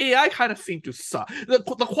the AI kind of seemed to suck. The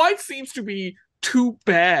Quite seems to be too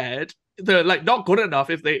bad. They're like not good enough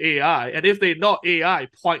if they AI, and if they're not AI,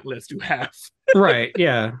 pointless to have. Right.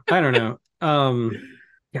 Yeah. I don't know.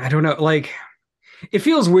 Yeah, I don't know. Like, it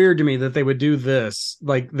feels weird to me that they would do this.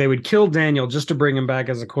 Like, they would kill Daniel just to bring him back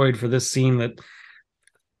as a Quaid for this scene that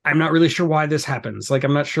I'm not really sure why this happens. Like,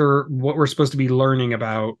 I'm not sure what we're supposed to be learning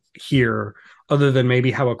about here, other than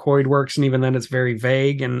maybe how a Quaid works. And even then it's very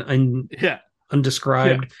vague and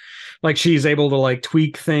undescribed. Yeah. Like, she's able to like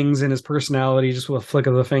tweak things in his personality just with a flick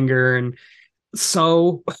of the finger. And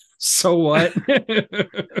so what?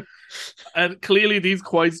 And clearly these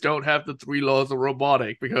Quaids don't have the 3 laws of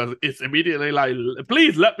robotic, because it's immediately like,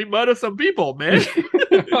 please let me murder some people, man.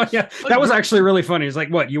 Oh, yeah, that was actually really funny. He's like,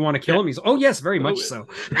 what, you want to kill him? He's, oh yes, very much so.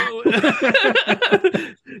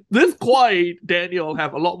 This Quaid Daniel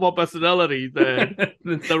have a lot more personality than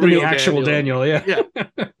the real actual Daniel.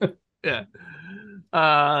 Yeah.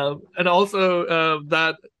 And also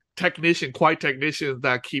that Quaid technicians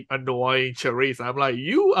that keep annoying Charisse. I'm like,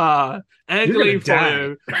 you are angling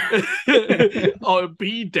for or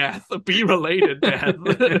be related death.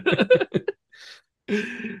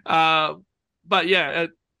 But yeah,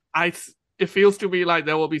 it feels to me like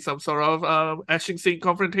there will be some sort of action scene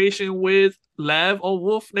confrontation with Lev or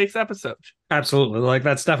Wolf next episode. Absolutely, like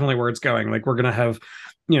that's definitely where it's going. Like, we're gonna have,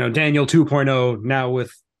 Daniel 2.0 now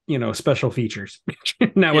with special features,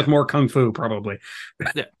 with more kung fu probably.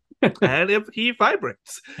 Yeah. And if he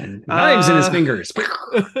vibrates, and knives in his fingers.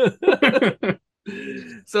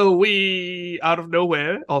 So we, out of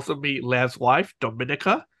nowhere, also meet Lev's wife,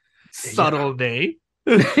 Dominica. Subtle name.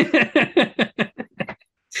 That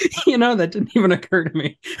didn't even occur to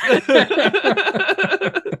me.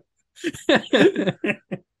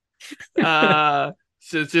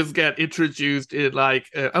 Just get introduced in like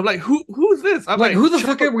I'm like, who's this? I'm like, who the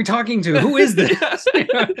fuck are we talking to? Who is this?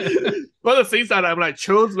 Well, the scenes that I'm like,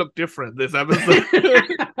 Cho's look different this episode.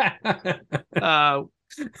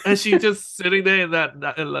 And she's just sitting there in that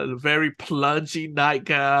very plungy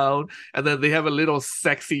nightgown, and then they have a little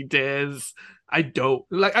sexy dance. I don't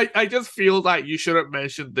like. I just feel like you should have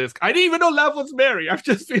mentioned this. I didn't even know Lev was married. I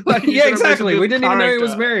just feel like yeah, exactly. We didn't even know he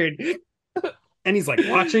was married. And he's like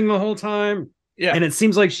watching the whole time. Yeah. And it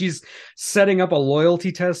seems like she's setting up a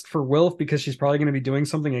loyalty test for Wilf because she's probably going to be doing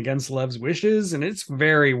something against Lev's wishes. And it's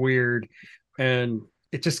very weird. And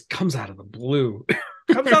it just comes out of the blue.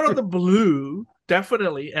 Comes out of the blue,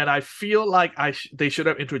 definitely. And I feel like they should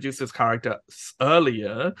have introduced this character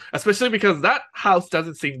earlier, especially because that house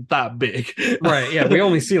doesn't seem that big. Right. Yeah. We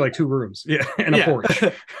only see like 2 rooms. Yeah. And a porch.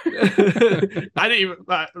 I didn't even.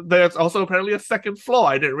 There's also apparently a second floor.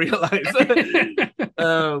 I didn't realize.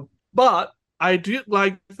 But I do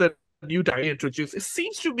like the new guy introduced. It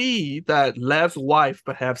seems to me that Lev's wife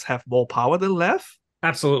perhaps have more power than Lev.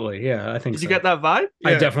 Absolutely, yeah, I think. Did you get that vibe?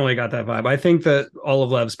 I definitely got that vibe. I think that all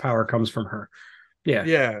of Lev's power comes from her.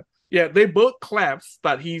 Yeah. They both claps,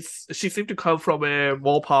 but she seemed to come from a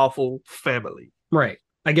more powerful family. Right,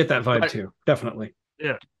 I get that vibe too. Definitely.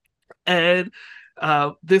 Yeah, and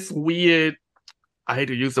this weird, I hate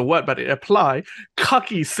to use the word, but it apply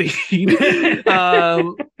cucky scene.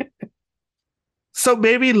 So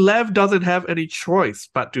maybe Lev doesn't have any choice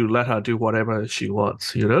but to let her do whatever she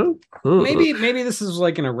wants, Maybe this is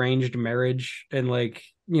like an arranged marriage, and like,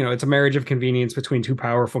 it's a marriage of convenience between 2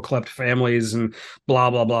 powerful klept families and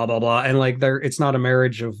blah, blah, blah, blah, blah. And like it's not a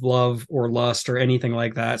marriage of love or lust or anything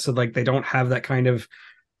like that. So like they don't have that kind of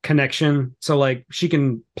connection. So like she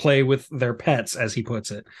can play with their pets, as he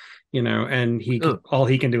puts it, and all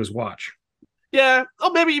he can do is watch. Yeah,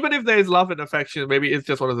 or maybe even if there's love and affection, maybe it's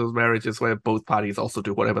just one of those marriages where both parties also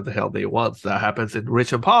do whatever the hell they want. That happens in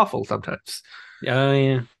Rich and Powerful sometimes.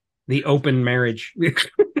 Yeah, the open marriage.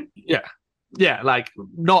 Yeah. Yeah, like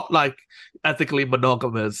not like ethically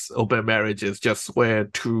monogamous open marriages, just where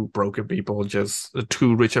two broken people, just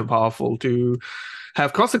too rich and powerful to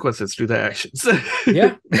have consequences to their actions.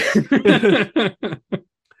 Yeah.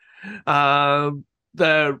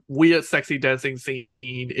 The weird, sexy dancing scene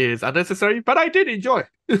is unnecessary, but I did enjoy.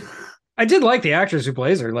 I did like the actress who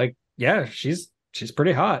plays her. Like, yeah, she's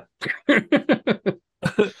pretty hot.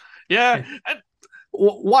 Yeah, and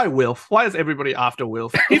why Wilf? Why is everybody after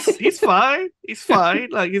Wilf? He's fine. He's fine.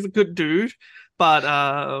 Like he's a good dude, but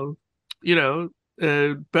you know,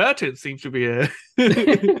 Burton seems to be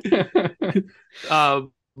a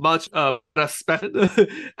much respect,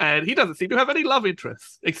 and he doesn't seem to have any love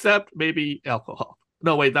interests except maybe alcohol.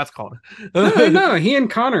 No, wait, that's Connor. No, he and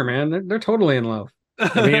Connor, man, they're totally in love.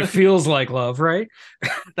 I mean, it feels like love, right?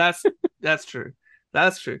 that's true.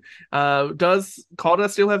 That's true. Does Connor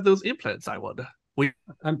still have those implants? I wonder. We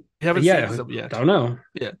haven't seen them yet. Don't know.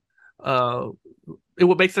 Yeah. It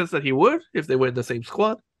would make sense that he would if they were in the same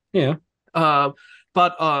squad. Yeah.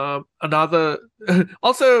 But another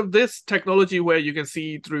also this technology where you can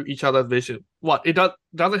see through each other's vision. What it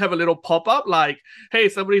doesn't have a little pop up like, hey,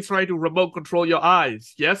 somebody's trying to remote control your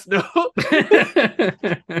eyes. Yes, no.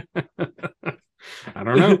 I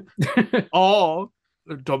don't know. Or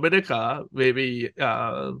Dominica maybe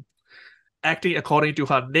acting according to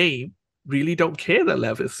her name really don't care that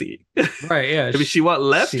Lev is seeing. Right, yeah. Maybe she want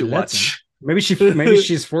Lev to watch. Maybe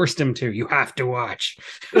she's forced him to. You have to watch.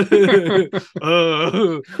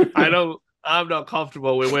 I'm not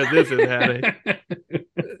comfortable with where this is heading.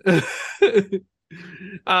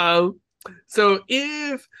 So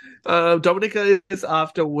if Dominica is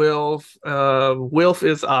after Wilf, Wilf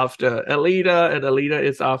is after Alita, and Alita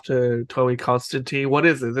is after Tommy Constantine. What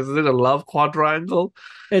is it? Is it a love quadrangle?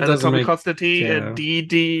 It and Tommy Constantine and Dee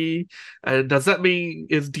Dee. And does that mean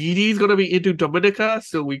is Dee Dee's gonna be into Dominica?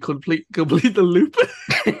 So we complete the loop?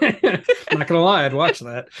 I'm not gonna lie, I'd watch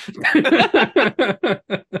that.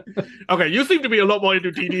 Okay, you seem to be a lot more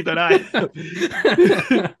into Dee Dee than I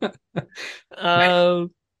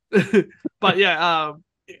am. But yeah,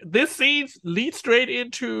 this scene leads straight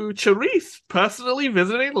into Charisse personally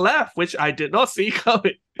visiting Lev, which I did not see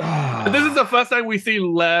coming. And this is the first time we see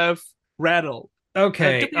Lev rattled.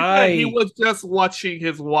 Okay, he was just watching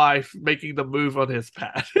his wife making the move on his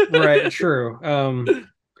pad. Right, true.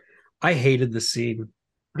 I hated the scene.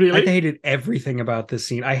 Really? I hated everything about this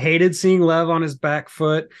scene. I hated seeing Lev on his back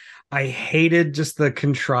foot. I hated just the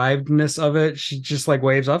contrivedness of it. She just like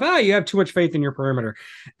waves off, you have too much faith in your perimeter.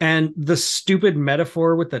 And the stupid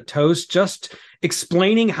metaphor with the toast, just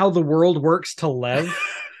explaining how the world works to Lev.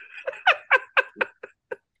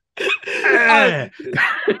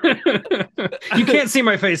 You can't see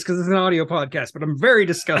my face because it's an audio podcast, but I'm very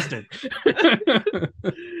disgusted.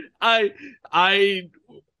 I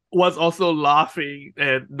was also laughing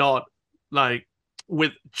and not like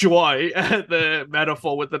with joy at the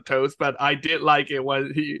metaphor with the toast, but I did like it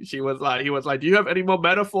when he was like, do you have any more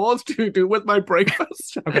metaphors to do with my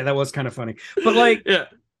breakfast? Okay, that was kind of funny. But like, yeah,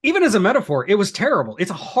 even as a metaphor, it was terrible.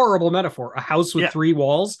 It's a horrible metaphor. A house with 3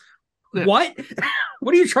 walls. Yeah. What?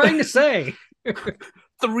 What are you trying to say?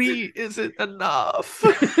 3 isn't enough.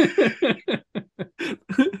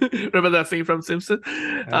 Remember that scene from Simpson?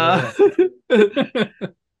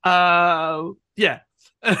 Yeah.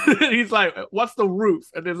 He's like, what's the roof?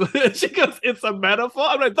 And she goes, it's a metaphor.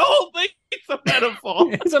 I'm like, the whole thing is a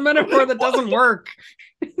metaphor. It's a metaphor that doesn't work.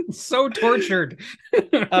 It's so tortured.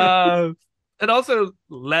 And also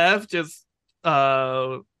Lev just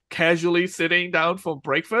casually sitting down for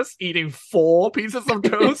breakfast, eating 4 pieces of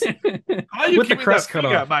toast. How are you keeping that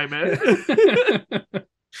finger, my man?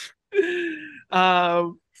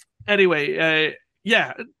 Anyway,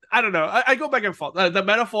 yeah, I don't know. I go back and forth. The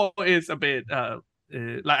metaphor is a bit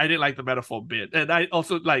like I didn't like the metaphor bit, and I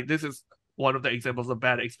also like this is one of the examples of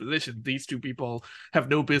bad exposition. These two people have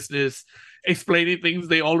no business explaining things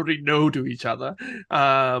they already know to each other.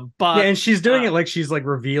 But yeah, and she's doing it like she's like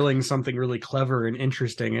revealing something really clever and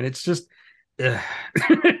interesting, and it's just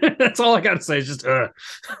that's all I gotta say. It's just I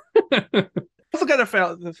also get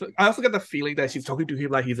the feeling that she's talking to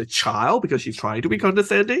him like he's a child because she's trying to be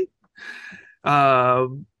condescending.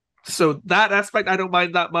 So that aspect I don't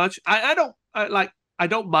mind that much. I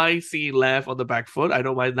don't mind seeing Lev on the back foot. I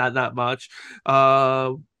don't mind that much.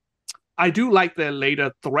 I do like the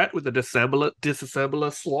later threat with the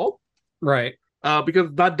disassembler swap. Right. Because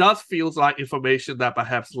that does feels like information that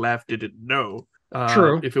perhaps Lev didn't know.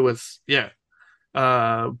 True. If it was, yeah.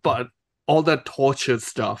 But all that torture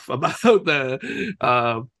stuff about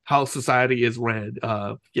the how society is ran.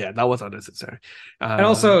 Yeah, that was unnecessary. And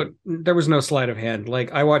also, there was no sleight of hand.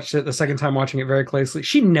 Like, I watched it the second time, watching it very closely.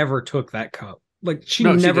 She never took that cup. Like, she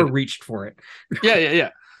no, never reached for it. Yeah.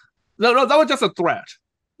 No, that was just a threat.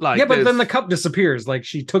 Like, yeah, but then the cup disappears. Like,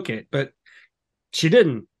 she took it, but she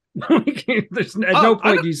didn't. There's at no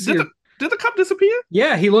point do you see her. Did the cup disappear?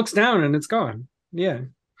 Yeah, he looks down and it's gone. Yeah.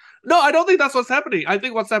 No, I don't think that's what's happening. I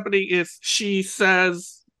think what's happening is she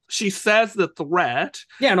says the threat.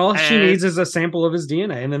 Yeah, and all she needs is a sample of his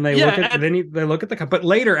DNA, and then they they look at the cup. But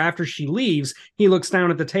later, after she leaves, he looks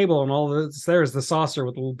down at the table, and all that's there is the saucer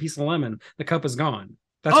with a little piece of lemon. The cup is gone.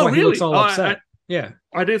 That's why he looks all upset.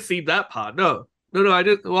 I didn't see that part. No, I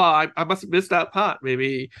didn't. Well, I must have missed that part.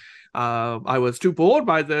 Maybe I was too bored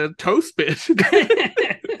by the toast bit.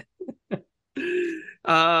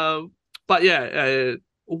 But yeah,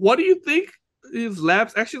 what do you think his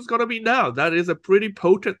lab's action is going to be now? That is a pretty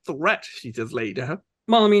potent threat she just laid down.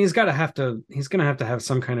 Well, I mean, he's going to have to have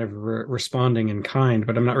some kind of responding in kind,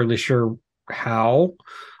 but I'm not really sure how.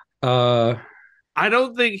 I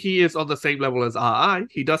don't think he is on the same level as RI.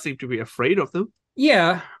 He does seem to be afraid of them.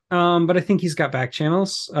 Yeah, but I think he's got back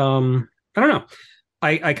channels. I don't know.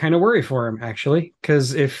 I kind of worry for him, actually,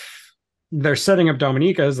 because if they're setting up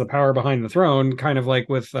Dominica as the power behind the throne, kind of like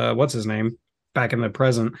with what's his name back in the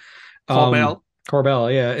present,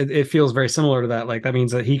 Corbell, yeah, it feels very similar to that. Like, that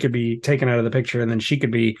means that he could be taken out of the picture, and then she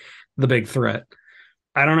could be the big threat.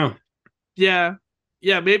 I don't know. Yeah,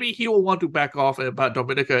 maybe he will want to back off, but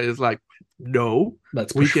Dominica is like, no,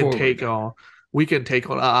 we can take on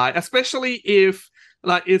RI, especially if,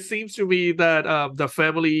 like, it seems to me that the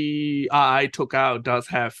family RI took out does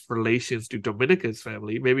have relations to Dominica's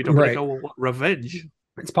family. Maybe Dominica will want revenge.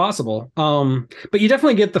 It's possible. But you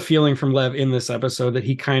definitely get the feeling from Lev in this episode that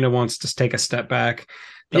he kind of wants to take a step back.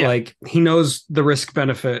 That like, he knows the risk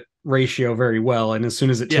benefit ratio very well, and as soon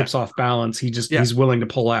as it tips off balance, he's willing to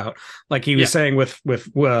pull out. Like he was saying with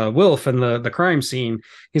Wilf and the crime scene,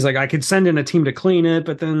 he's like, I could send in a team to clean it,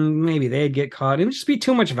 but then maybe they'd get caught. It'd just be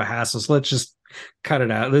too much of a hassle. So let's just cut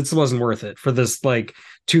it out. This wasn't worth it for this, like,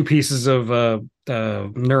 2 pieces of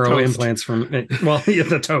neuro implants from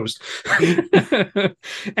the toast.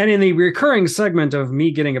 And in the recurring segment of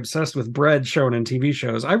me getting obsessed with bread shown in TV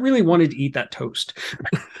shows, I really wanted to eat that toast.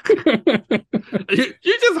 You're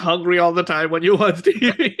just hungry all the time when you watch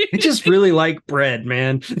TV. I just really like bread,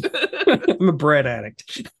 man. I'm a bread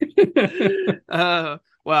addict.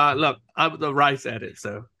 Well, look, I'm the rice addict,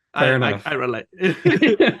 so fair enough. I relate.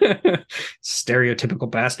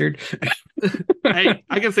 Stereotypical bastard. Hey,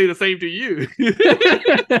 I can say the same to you.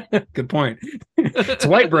 Good point. It's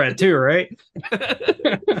white bread too, right?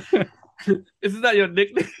 Isn't that your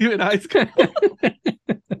nickname in high school?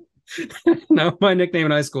 No, my nickname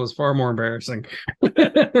in high school is far more embarrassing.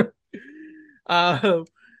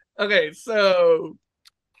 Okay, so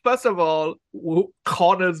first of all,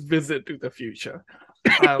 Connor's visit to the future.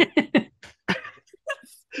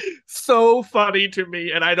 So funny to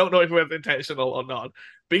me, and I don't know if it was intentional or not,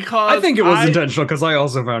 because I think it was intentional, because I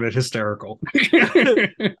also found it hysterical.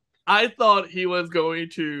 I thought he was going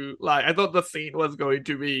to, like, I thought the scene was going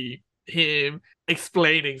to be him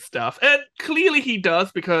explaining stuff, and clearly he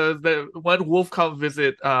does, because when Wolf comes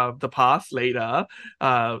visit the past later,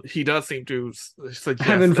 he does seem to suggest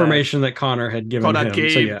have information that Connor had given him.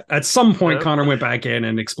 So yeah, at some point Connor went back in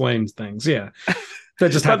and explained things. Yeah,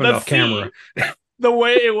 that just happened off camera. The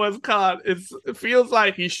way it was cut, it feels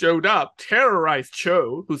like he showed up, terrorized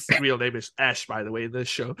Cho, whose real name is Ash, by the way, in this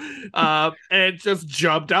show, and just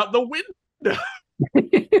jumped out the window.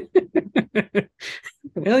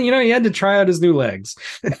 Well, he had to try out his new legs.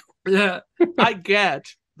 Yeah, I get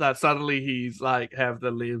that suddenly he's like have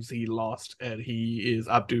the limbs he lost, and he is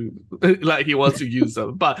up to, like, he wants to use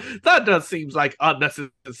them, but that does seems like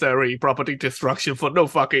unnecessary property destruction for no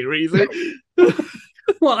fucking reason.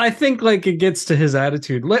 Well, I think, like, it gets to his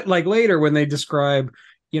attitude. Like later when they describe,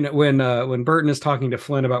 when Burton is talking to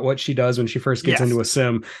Flynn about what she does when she first gets into a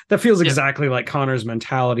sim, that feels exactly like Connor's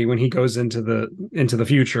mentality when he goes into the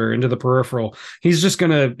future, into the peripheral. He's just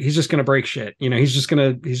gonna break shit. He's just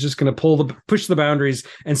gonna push the boundaries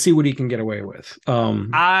and see what he can get away with.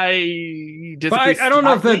 I don't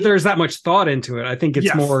know if there's that much thought into it. I think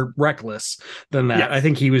it's more reckless than that. Yes. I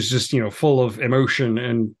think he was just full of emotion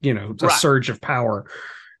and a surge of power.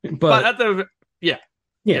 But at the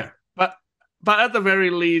But at the very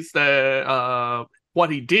least, what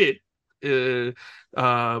he did could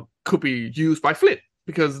be used by Flynn,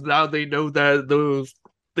 because now they know that those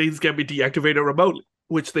things can be deactivated remotely,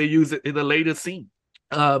 which they use it in the later scene.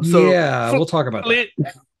 We'll talk about that.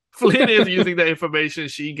 Flynn is using the information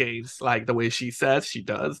she gains like the way she says she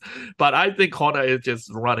does, but I think Connor is just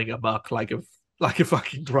running amok like a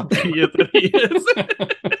fucking drunk idiot that he is.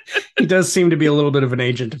 He does seem to be a little bit of an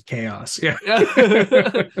agent of chaos. Yeah.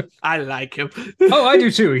 I like him. Oh, I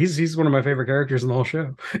do too. He's one of my favorite characters in the whole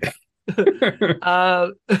show.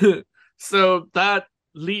 So that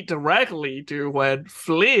lead directly to when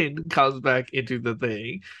Flynn comes back into the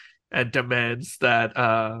thing and demands that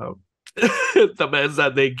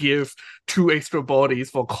they give 2 extra bodies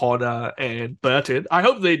for Connor and Burton. I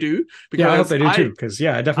hope they do. Because I hope they do too. Because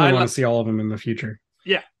I definitely want to see all of them in the future.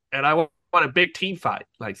 Yeah, and I want a big team fight,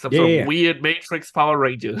 like some sort of weird Matrix Power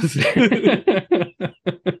Rangers.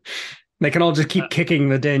 They can all just keep kicking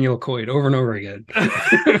the Daniel Quaid over and over again.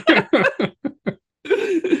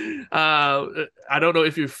 I don't know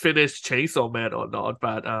if you finished Chainsaw Man or not,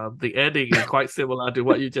 but the ending is quite similar to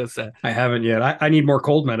what you just said. I haven't yet. I need more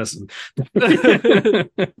cold medicine.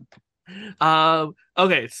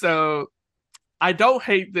 Okay, so I don't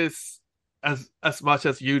hate this as much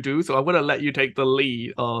as you do, so I'm gonna let you take the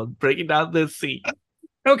lead on breaking down this scene.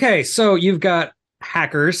 Okay, so you've got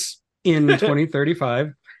hackers in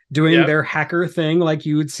 2035 doing their hacker thing like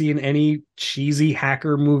you would see in any cheesy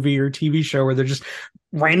hacker movie or TV show where they're just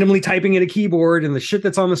randomly typing at a keyboard and the shit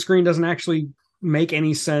that's on the screen doesn't actually make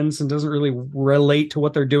any sense and doesn't really relate to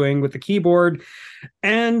what they're doing with the keyboard.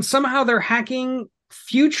 And somehow they're hacking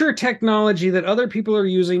future technology that other people are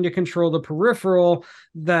using to control the peripheral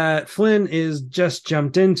that Flynn is just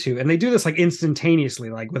jumped into. And they do this like instantaneously,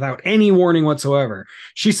 like without any warning whatsoever.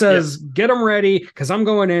 She says, get them ready because I'm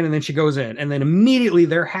going in. And then she goes in. And then immediately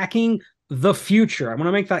they're hacking the future. I want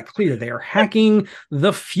to make that clear. They are hacking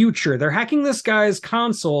the future. They're hacking this guy's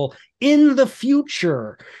console in the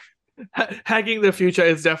future. Hacking the future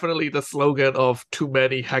is definitely the slogan of too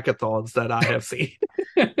many hackathons that I have seen.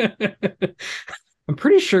 I'm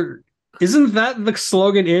pretty sure, isn't that the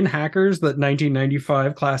slogan in Hackers, that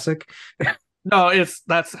 1995 classic? No,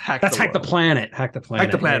 that's Hack the Planet. Hack the Planet.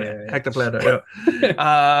 Hack the Planet. Hack the Planet.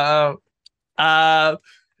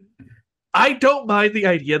 I don't mind the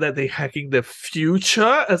idea that they're hacking the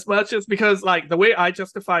future as much as because like the way I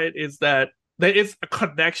justify it is that there is a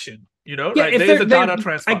connection. You know, yeah, like there's a data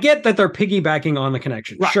transfer. I get that they're piggybacking on the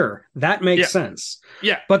connection. Right. Sure, that makes sense.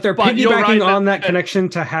 Yeah. But they're piggybacking on that connection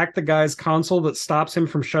to hack the guy's console that stops him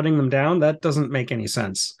from shutting them down. That doesn't make any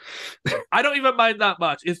sense. I don't even mind that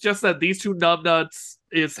much. It's just that these two numbnuts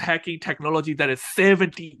is hacking technology that is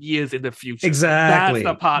 70 years in the future. Exactly.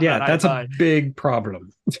 That's the part that's a big problem.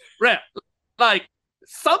 Right. Like,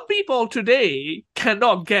 some people today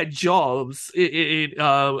cannot get jobs in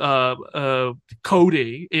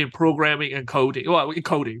coding, in programming and coding. Well, in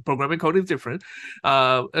coding, programming, coding is different.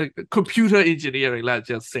 Computer engineering, let's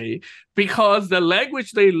just say, because the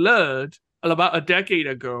language they learned about a decade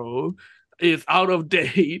ago is out of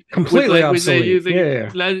date. Completely obsolete.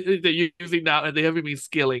 They're using now, and they haven't been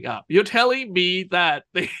scaling up. You're telling me that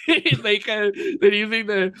they're using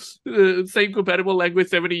the same compatible language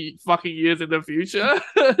 70 fucking years in the future?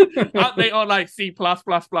 Aren't they on like C++ by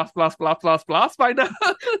now?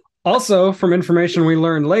 Also, from information we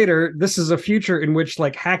learned later, this is a future in which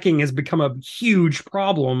like hacking has become a huge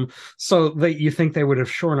problem, so that you think they would have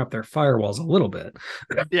shorn up their firewalls a little bit.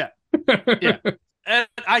 Yeah. And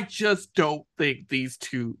I just don't think these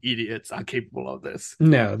two idiots are capable of this.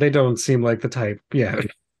 No, they don't seem like the type. Yeah.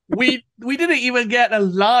 We didn't even get a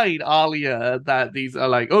line earlier that these are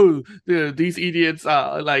like, these idiots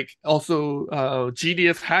are like also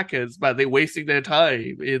genius hackers, but they're wasting their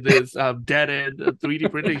time in this dead-end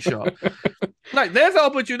 3D printing shop. Like, there's an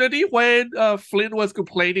opportunity when Flynn was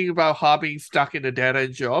complaining about her being stuck in a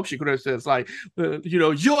dead-end job. She could have said, like,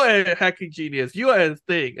 you're a hacking genius, you're a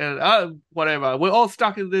thing, and whatever. We're all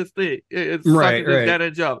stuck in this thing. It's stuck in this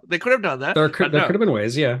dead-end job. They could have done that. There could have been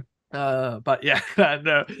ways, yeah. But yeah,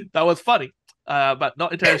 no, that was funny, but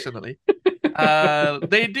not intentionally.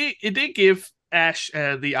 It did give Ash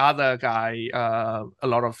and the other guy a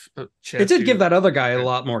lot of chance. It did give that other guy a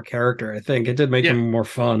lot more character. I think it did make him more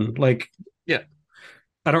fun. Like,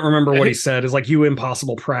 I don't remember what he said. It's like, you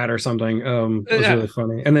impossible Pratt or something. It was really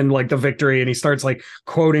funny. And then like the victory, and he starts like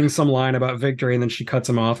quoting some line about victory, and then she cuts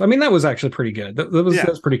him off. I mean, that was actually pretty good. That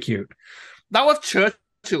was pretty cute. That was Churchill.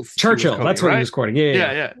 That's what he was quoting.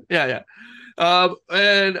 Yeah.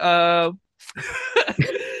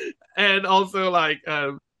 And also like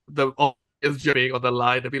the is jumping on the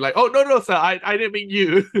line and be like, "Oh no, sir, I didn't mean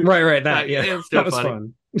you." Right. That like, that was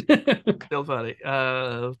fun. Still funny.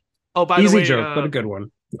 By easy the way, joke, but a good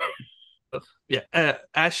one. Yeah,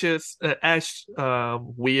 Ash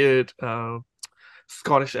weird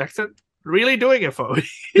Scottish accent. Really doing it for me.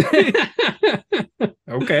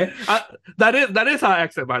 Oh Okay. That is her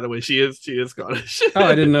accent, by the way. She is Scottish. Oh,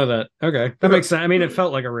 I didn't know that. Okay. That makes sense. I mean, it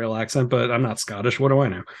felt like a real accent, but I'm not Scottish. What do I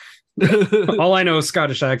know? All I know is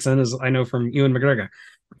Scottish accent is I know from Ewan McGregor.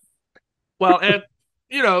 Well, and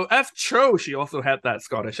as Cho, she also had that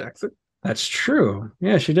Scottish accent. That's true.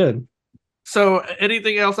 Yeah, she did. So,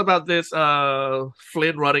 anything else about this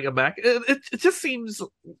Flynn running a mech? It just seems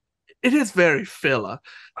it is very filler.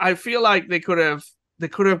 I feel like they could have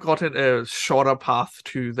gotten a shorter path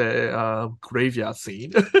to the graveyard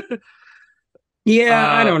scene.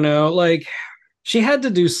 Yeah, I don't know. Like, she had to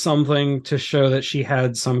do something to show that she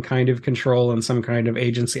had some kind of control and some kind of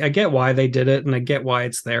agency. I get why they did it, and I get why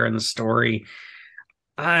it's there in the story.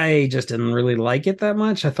 I just didn't really like it that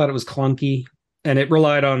much. I thought it was clunky, and it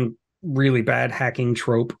relied on really bad hacking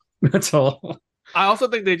trope. That's all. I also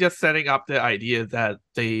think they're just setting up the idea that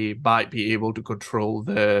they might be able to control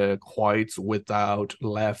the Quiets without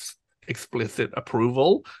Left's explicit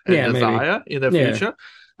approval and Yeah, maybe. desire in the Yeah. future.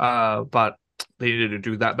 But they needed to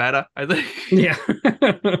do that better, I think. Yeah,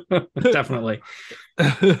 definitely.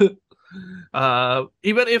 Even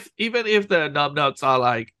if the numbnuts are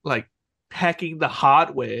like hacking the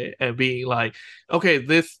hardware and being like, okay,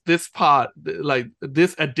 this part, like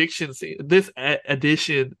this addition,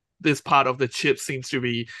 this part of the chip seems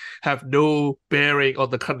to have no bearing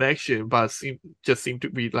on the connection, but just seem to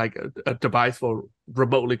be like a device for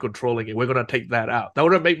remotely controlling it. We're gonna take that out. That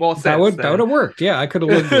would have made more sense. That would have worked. Yeah, I could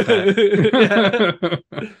have lived with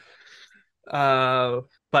that.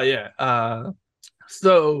 But yeah.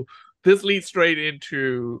 So this leads straight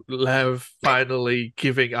into Lev finally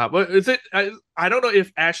giving up. Is it? I don't know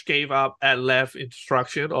if Ash gave up at Lev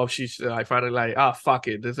instruction, or she's like finally like, fuck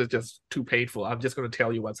it, this is just too painful. I'm just gonna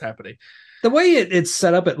tell you what's happening. The way it's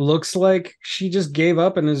set up, it looks like she just gave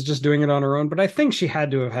up and is just doing it on her own. But I think she had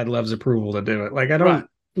to have had Lev's approval to do it. Like, I don't. Right.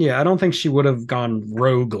 Yeah, I don't think she would have gone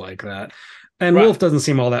rogue like that. And Right. Wolf doesn't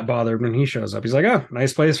seem all that bothered when he shows up. He's like, "Oh,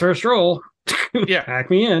 nice place for a stroll. Yeah. Hack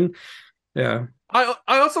me in." Yeah. I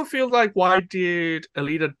also feel like, why did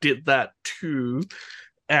Alita did that to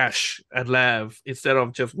Ash and Lev instead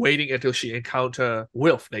of just waiting until she encounter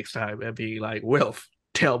Wilf next time and being like, Wilf,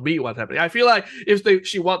 tell me what's happening. I feel like if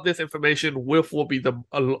she want this information, Wilf will be the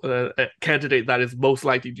candidate that is most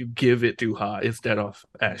likely to give it to her instead of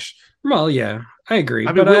Ash. Well, yeah, I agree.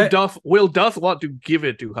 I mean, but Will does want to give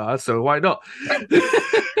it to her, so why not?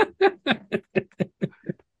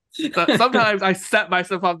 Sometimes I set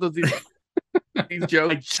myself up to these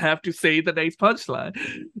jokes. I just have to say the next punchline.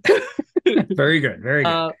 Very good. Very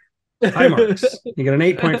good. High marks. You get an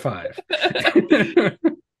 8.5.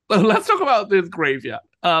 Let's talk about this graveyard.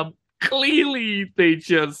 Clearly this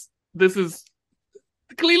is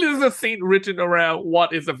a scene written around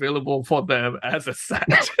what is available for them as a set.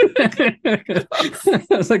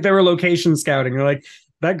 It's like they were location scouting. They're like,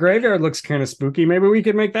 that graveyard looks kind of spooky. Maybe we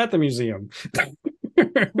could make that the museum.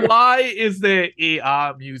 Why is there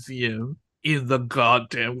AR museum in the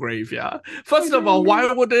goddamn graveyard? First of all,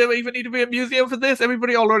 why would there even need to be a museum for this?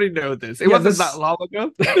 Everybody already knows this. It wasn't that long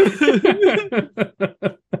ago.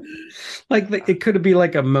 Like, it could be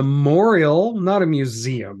like a memorial, not a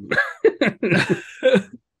museum.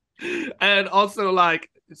 And also, like,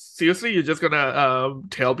 seriously, you're just gonna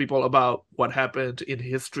tell people about what happened in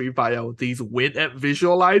history via these Winamp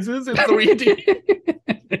visualizers in 3D?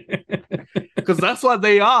 Because that's what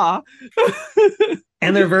they are.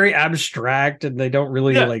 And they're very abstract, and they don't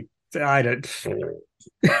really like. I don't.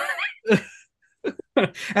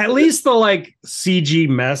 At least the like CG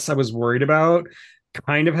mess I was worried about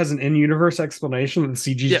kind of has an in-universe explanation. That the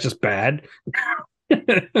CG is just bad.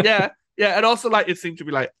 Yeah, and also like it seemed to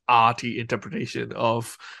be like arty interpretation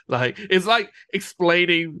of like it's like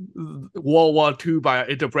explaining World War II by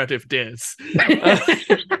an interpretive dance.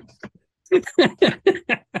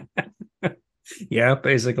 Yeah,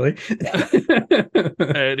 basically.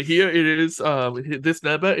 And here it is. This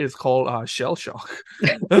number is called Shell Shock.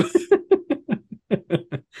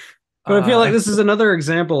 But I feel like this is another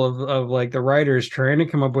example of like the writers trying to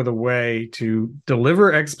come up with a way to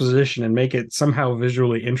deliver exposition and make it somehow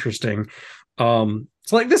visually interesting. So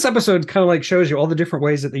like this episode kind of like shows you all the different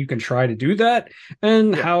ways that you can try to do that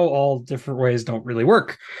and how all different ways don't really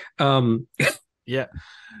work.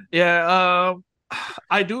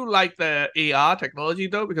 I do like the AR technology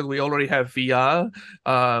though, because we already have VR.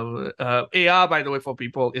 AR, by the way, for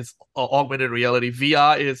people is augmented reality.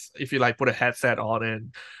 VR is if you like put a headset on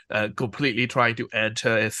and completely trying to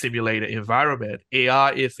enter a simulated environment.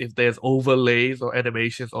 AR is if there's overlays or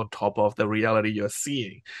animations on top of the reality you're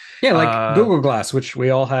seeing. Yeah, like Google Glass, which we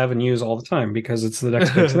all have and use all the time because it's the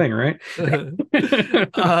next big thing, right?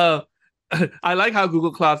 I like how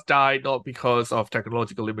Google Glass died not because of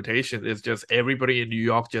technological limitation. It's just everybody in New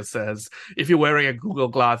York just says if you're wearing a Google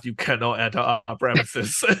Glass, you cannot enter our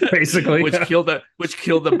premises. Basically, which yeah. killed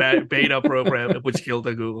the beta program, which killed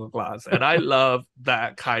the Google Glass. And I love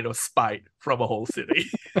that kind of spite from a whole city.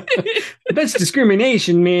 That's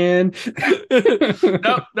discrimination, man.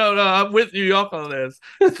 No, I'm with New York on this.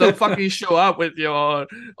 So fucking show up with your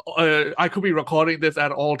I could be recording this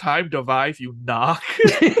at all time device, you knock.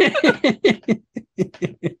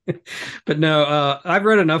 But no, I've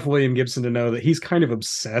read enough William Gibson to know that he's kind of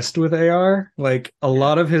obsessed with AR. Like a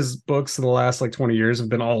lot of his books in the last like 20 years have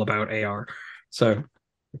been all about AR. So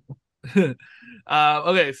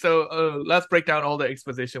okay, so let's break down all the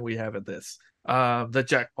exposition we have in this. The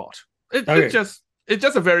jackpot. Okay. It's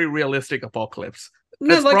just a very realistic apocalypse.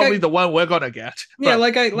 No, It's like probably the one we're gonna get. Yeah, but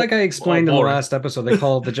like I explained in the boring. last episode, they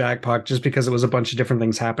called it the jackpot just because it was a bunch of different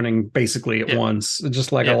things happening basically at Yeah. once,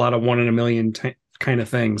 just like Yeah. a lot of 1 in a million kind of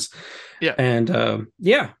things. Yeah. And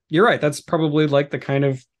yeah, you're right. That's probably like the kind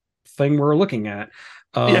of thing we're looking at.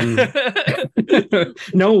 Yeah.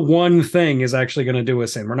 No one thing is actually going to do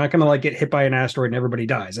us in. We're not going to like get hit by an asteroid and everybody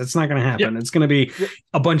dies. That's not going to happen. It's going to be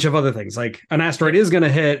a bunch of other things. Like an asteroid is going to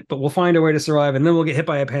hit, but we'll find a way to survive, and then we'll get hit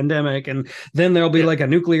by a pandemic, and then there'll be like a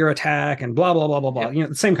nuclear attack, and blah blah blah blah blah. You know,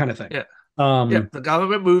 the same kind of thing. Yeah. The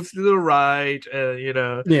government moves to the right, you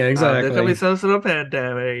know. Yeah, exactly. There can be some sort of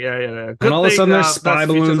pandemic. Yeah. Good and all of a thing, sudden there's spy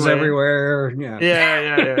that's future's balloons way. everywhere.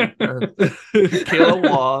 Yeah. Killer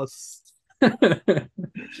wasps.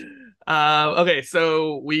 Okay,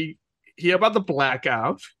 so we hear about the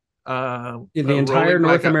blackout. The entire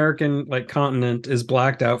North American like continent is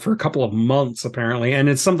blacked out for a couple of months apparently, and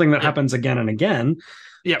it's something that happens again and again.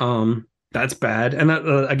 Yeah. That's bad, and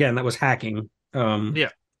that again that was hacking. Yeah.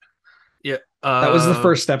 That was the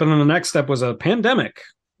first step, and then the next step was a pandemic.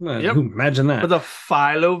 Imagine that. With a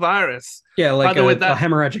filovirus. Yeah, like a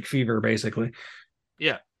hemorrhagic fever, basically.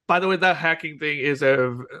 Yeah. By the way, that hacking thing is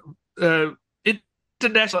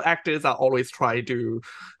international actors are always trying to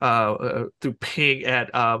ping at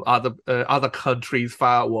other countries'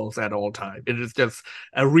 firewalls at all time. It is just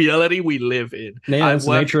a reality we live in. Yeah, it's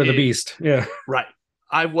the nature of the beast. Yeah, right.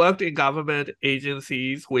 I worked in government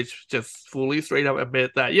agencies which just fully straight up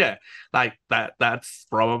admit that, yeah, like that's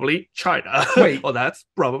probably China. Wait. Or that's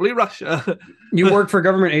probably Russia. You work for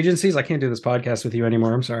government agencies? I can't do this podcast with you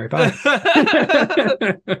anymore. I'm sorry. Bye.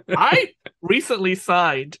 I recently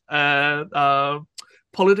signed a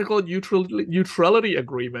political neutrality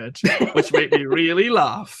agreement, which made me really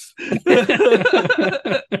laugh.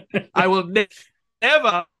 I will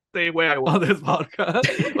never say where I want this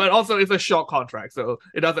podcast, but also it's a short contract, so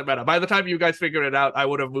it doesn't matter. By the time you guys figure it out, I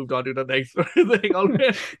would have moved on to the next thing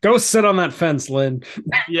already. Go sit on that fence, Lynn.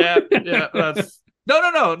 Yeah, that's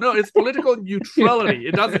no. It's political neutrality.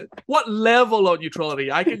 It doesn't. What level of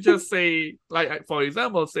neutrality? I can just say, like for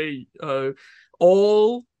example, say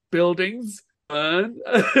all buildings burn,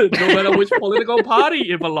 no matter which political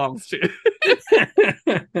party it belongs to.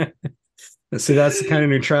 See, that's the kind of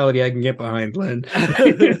neutrality I can get behind, Lynn.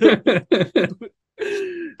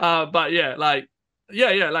 But yeah, like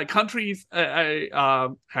countries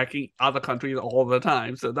hacking other countries all the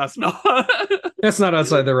time, so that's not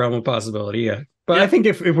outside the realm of possibility. Yeah, but I think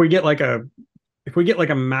if we get like a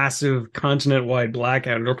massive continent-wide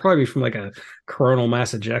blackout, it'll probably be from like a coronal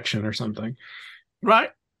mass ejection or something. Right.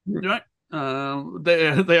 There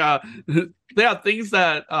are things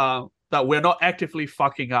that we're not actively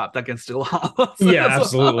fucking up that can still harm us. Yeah,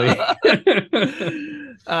 absolutely.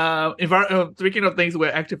 Speaking of things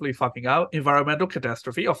we're actively fucking out, environmental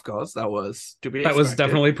catastrophe, of course, that was to be expected. That was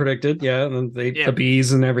definitely predicted. Yeah, and the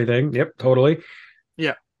bees and everything. Yep, totally.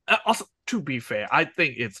 Yeah. Also, to be fair, I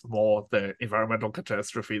think it's more the environmental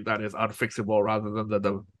catastrophe that is unfixable rather than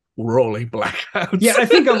the rolling blackouts. Yeah, I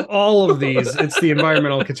think of all of these, it's the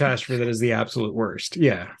environmental catastrophe that is the absolute worst.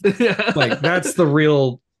 Yeah. Like that's the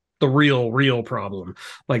real problem.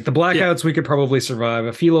 Like the blackouts we could probably survive.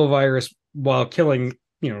 A filovirus, while killing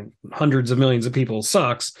hundreds of millions of people,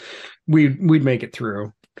 sucks. We'd make it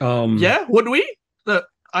through. Would we?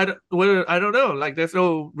 I don't know. Like, there's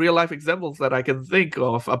no real life examples that I can think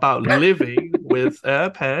of about living with a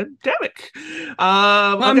pandemic.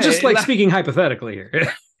 I'm just like speaking hypothetically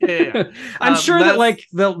here. Yeah. I'm sure that like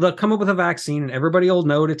they'll come up with a vaccine and everybody will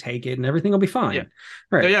know to take it and everything will be fine. Yeah.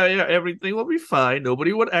 Right. Yeah. Everything will be fine.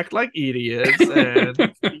 Nobody would act like idiots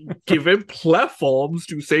and give him platforms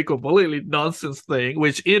to say completely nonsense thing,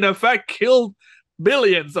 which in effect killed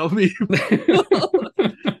billions of people.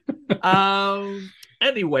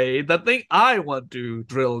 Anyway, the thing I want to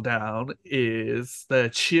drill down is the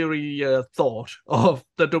cheery thought of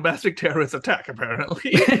the domestic terrorist attack,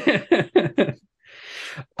 apparently.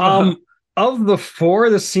 um of the four,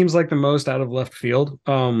 this seems like the most out of left field.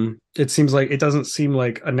 It seems like it doesn't seem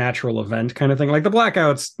like a natural event kind of thing. Like the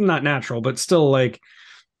blackout's not natural, but still like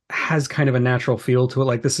has kind of a natural feel to it.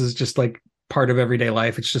 Like this is just like part of everyday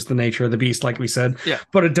life. It's just the nature of the beast, like we said. Yeah.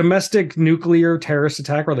 But a domestic nuclear terrorist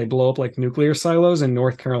attack where they blow up like nuclear silos in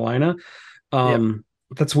North Carolina,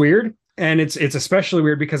 that's weird. And it's especially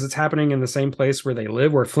weird because it's happening in the same place where they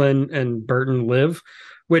live, where Flynn and Burton live,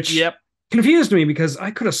 which confused me because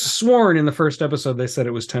I could have sworn in the first episode they said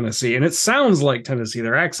it was Tennessee, and it sounds like Tennessee.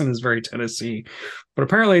 Their accent is very Tennessee, but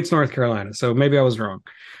apparently it's North Carolina. So maybe I was wrong.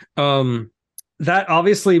 That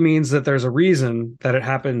obviously means that there's a reason that it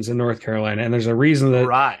happens in North Carolina, and there's a reason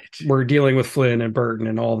that we're dealing with Flynn and Burton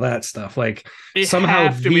and all that stuff. Like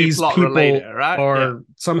somehow these people related, right? are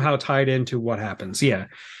somehow tied into what happens. Yeah.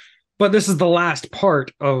 But this is the last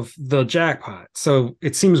part of the jackpot. So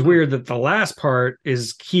it seems weird that the last part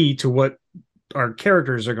is key to what our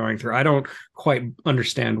characters are going through. I don't quite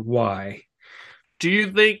understand why. Do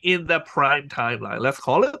you think in the prime timeline, let's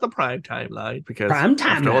call it the prime timeline, because prime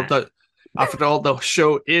timeline. After all, the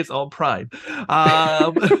show is on Prime.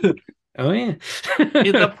 Oh, yeah.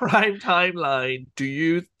 In the Prime timeline, do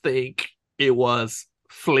you think it was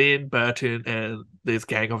Flynn, Burton, and this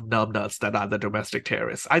gang of numbnuts that are the domestic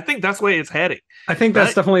terrorists? I think that's where it's heading. I think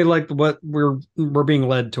that's definitely like what we're being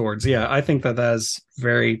led towards. Yeah, I think that is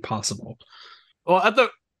very possible. Well,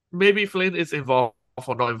 maybe Flynn is involved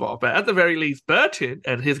or not involved, but at the very least, Burton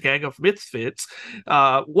and his gang of misfits,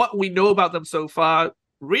 what we know about them so far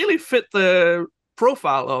really fit the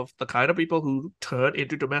profile of the kind of people who turn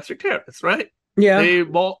into domestic terrorists, right? Yeah. They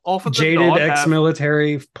more often jaded, than not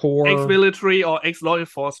ex-military, poor. Ex-military or ex-law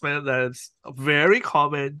enforcement, that's very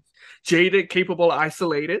common. Jaded, capable,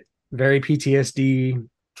 isolated. Very PTSD.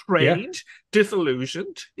 Trained,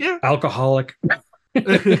 disillusioned. Yeah. Alcoholic.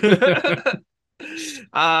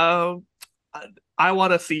 I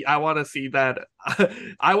want to see that.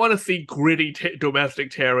 I want to see gritty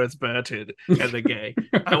domestic terrorist Burton and the gang.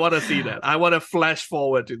 I want to see that. I want to flash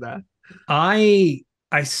forward to that. I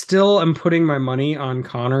still am putting my money on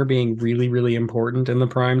Connor being really, really important in the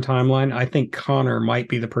prime timeline. I think Connor might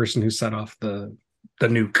be the person who set off the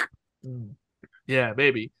nuke. Yeah,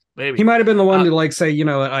 maybe. He might have been the one to like say, you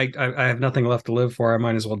know, I have nothing left to live for. I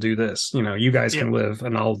might as well do this. You know, you guys can live,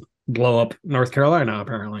 and I'll blow up North Carolina.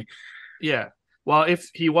 Apparently. Yeah. Well, if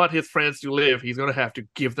he wants his friends to live, he's gonna have to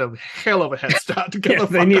give them hell of a head start to get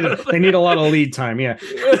them. They need a lot of lead time. Yeah.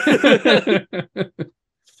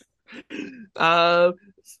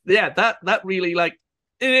 That really like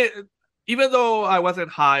it, even though I wasn't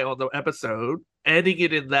high on the episode, ending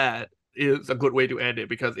it in that is a good way to end it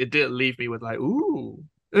because it did leave me with like, ooh.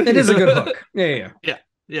 It is a good hook. Yeah.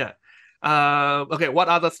 Okay, what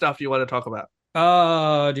other stuff do you want to talk about?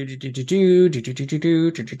 Let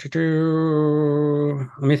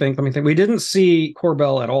me think. We didn't see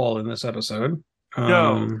Corbell at all in this episode.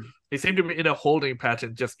 No. They seem to be in a holding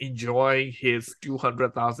pattern, just enjoying his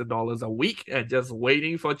 $200,000 a week and just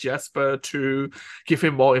waiting for Jesper to give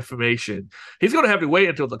him more information. He's going to have to wait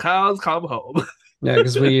until the cows come home. Yeah,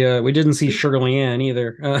 because we didn't see Shirley Ann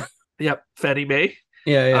either. Yep, Fannie Mae.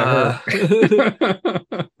 Yeah.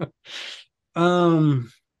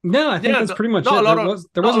 No, I think that's pretty much it.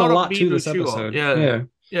 There wasn't a lot to this episode.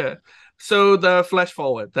 Yeah. So the flash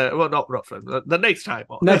forward, the next time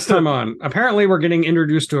on. Next time on. Apparently we're getting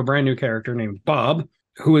introduced to a brand new character named Bob,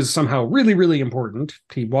 who is somehow really, really important.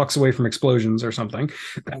 He walks away from explosions or something.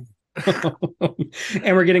 And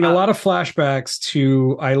we're getting a lot of flashbacks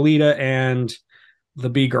to Aelita and the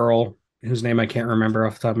bee girl, whose name I can't remember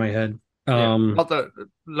off the top of my head.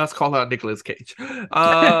 Let's call her Nicolas Cage.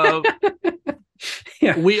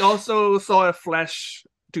 We also saw a flash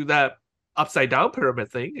to that upside down pyramid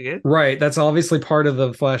thing again. Right. That's obviously part of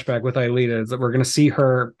the flashback with Aelita, is that we're going to see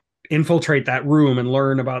her infiltrate that room and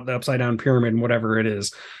learn about the upside down pyramid and whatever it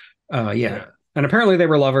is. And apparently they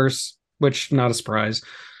were lovers, which not a surprise.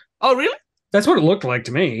 Oh, really? That's what it looked like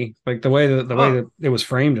to me. Like the way that it was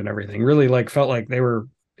framed and everything really like felt like they were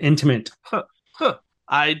intimate.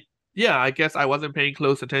 I guess I wasn't paying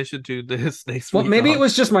close attention to this next week. Well, maybe it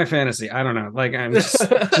was just my fantasy. I don't know. Like I'm just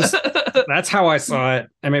that's how I saw it,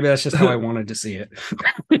 and maybe that's just how I wanted to see it.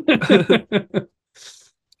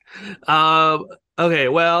 Okay,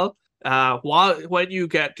 well, when you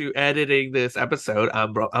get to editing this episode,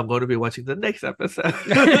 I'm going to be watching the next episode.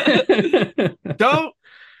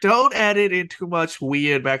 Don't edit in too much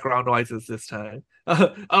weird background noises this time.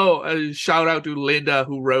 Shout out to Linda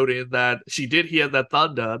who wrote in that she did hear that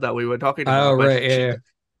thunder that we were talking about, Oh, but right. Yeah.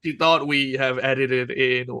 she thought we have edited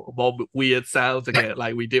in more weird sounds again,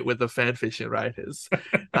 like we did with the fan fiction writers.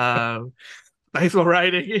 Thanks for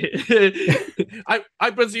writing it.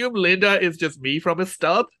 I presume Linda is just me from a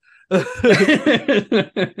stub.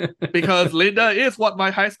 Because Linda is what my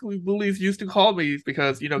high school bullies used to call me,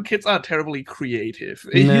 because kids are terribly creative.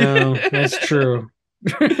 No, that's true.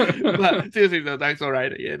 But seriously though, thanks for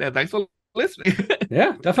writing it and thanks for listening.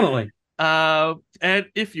 Yeah, definitely. And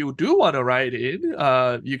if you do want to write in,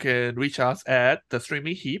 you can reach us at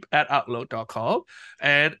thestreamingheap@outlook.com,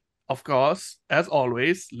 and of course, as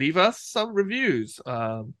always, leave us some reviews.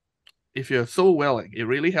 If you're so willing, it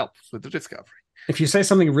really helps with the discovery. If you say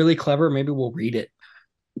something really clever, maybe we'll read it.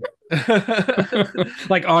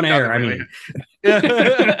 Like on air, I mean.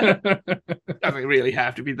 Doesn't really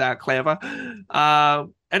have to be that clever.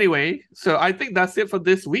 Anyway, so I think that's it for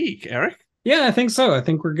this week, Eric. Yeah, I think so. I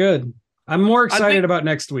think we're good. I'm more excited about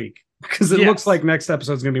next week because it looks like next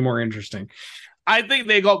episode's going to be more interesting. I think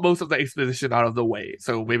they got most of the exposition out of the way,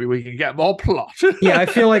 so maybe we can get more plot. Yeah, I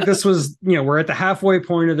feel like this was, we're at the halfway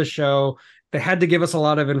point of the show. They had to give us a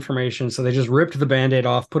lot of information, so they just ripped the Band-Aid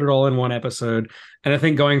off, put it all in one episode. And I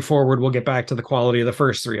think going forward, we'll get back to the quality of the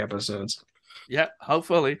first 3 episodes. Yeah,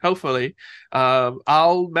 hopefully.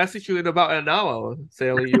 I'll message you in about an hour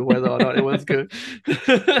telling you whether or not it was good.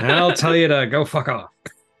 And I'll tell you to go fuck off.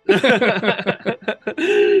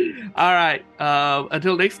 All right.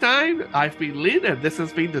 Until next time, I've been Lin, and this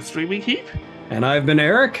has been The Streaming Heap. And I've been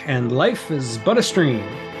Eric, and life is but a stream.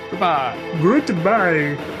 Goodbye.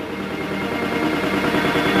 Goodbye.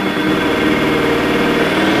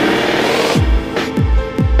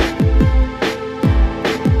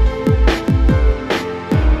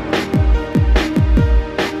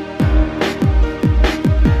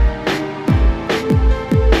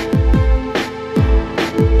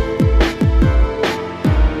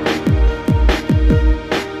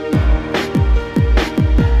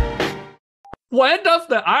 When does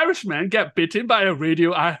the Irishman get bitten by a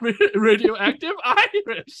radioactive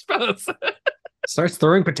Irish person? Starts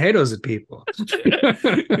throwing potatoes at people.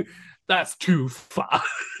 That's too far.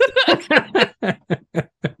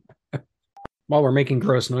 While we're making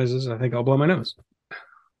gross noises, I think I'll blow my nose. I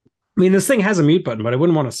mean, this thing has a mute button, but I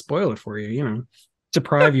wouldn't want to spoil it for you,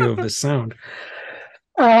 deprive you of this sound.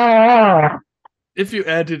 If you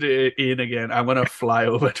edit it in again, I'm going to fly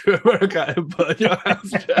over to America and burn your house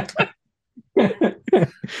down.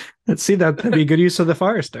 Let's see, that'd be good use of the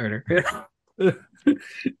fire starter.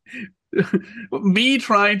 Me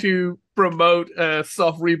trying to promote a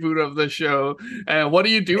soft reboot of the show, and what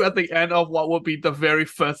do you do at the end of what would be the very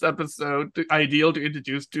first episode, ideal to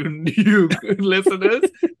introduce to new listeners?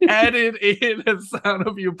 Edit in a sound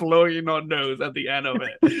of you blowing your nose at the end of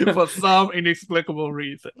it for some inexplicable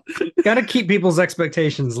reason. Gotta keep people's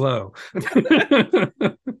expectations low.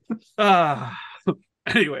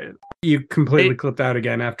 Anyway, you completely clipped out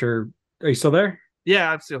again after. Are you still there?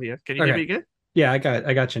 Yeah, I'm still here. Can you hear me again? Yeah, I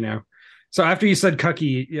got you now. So after you said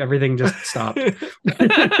cucky, everything just stopped.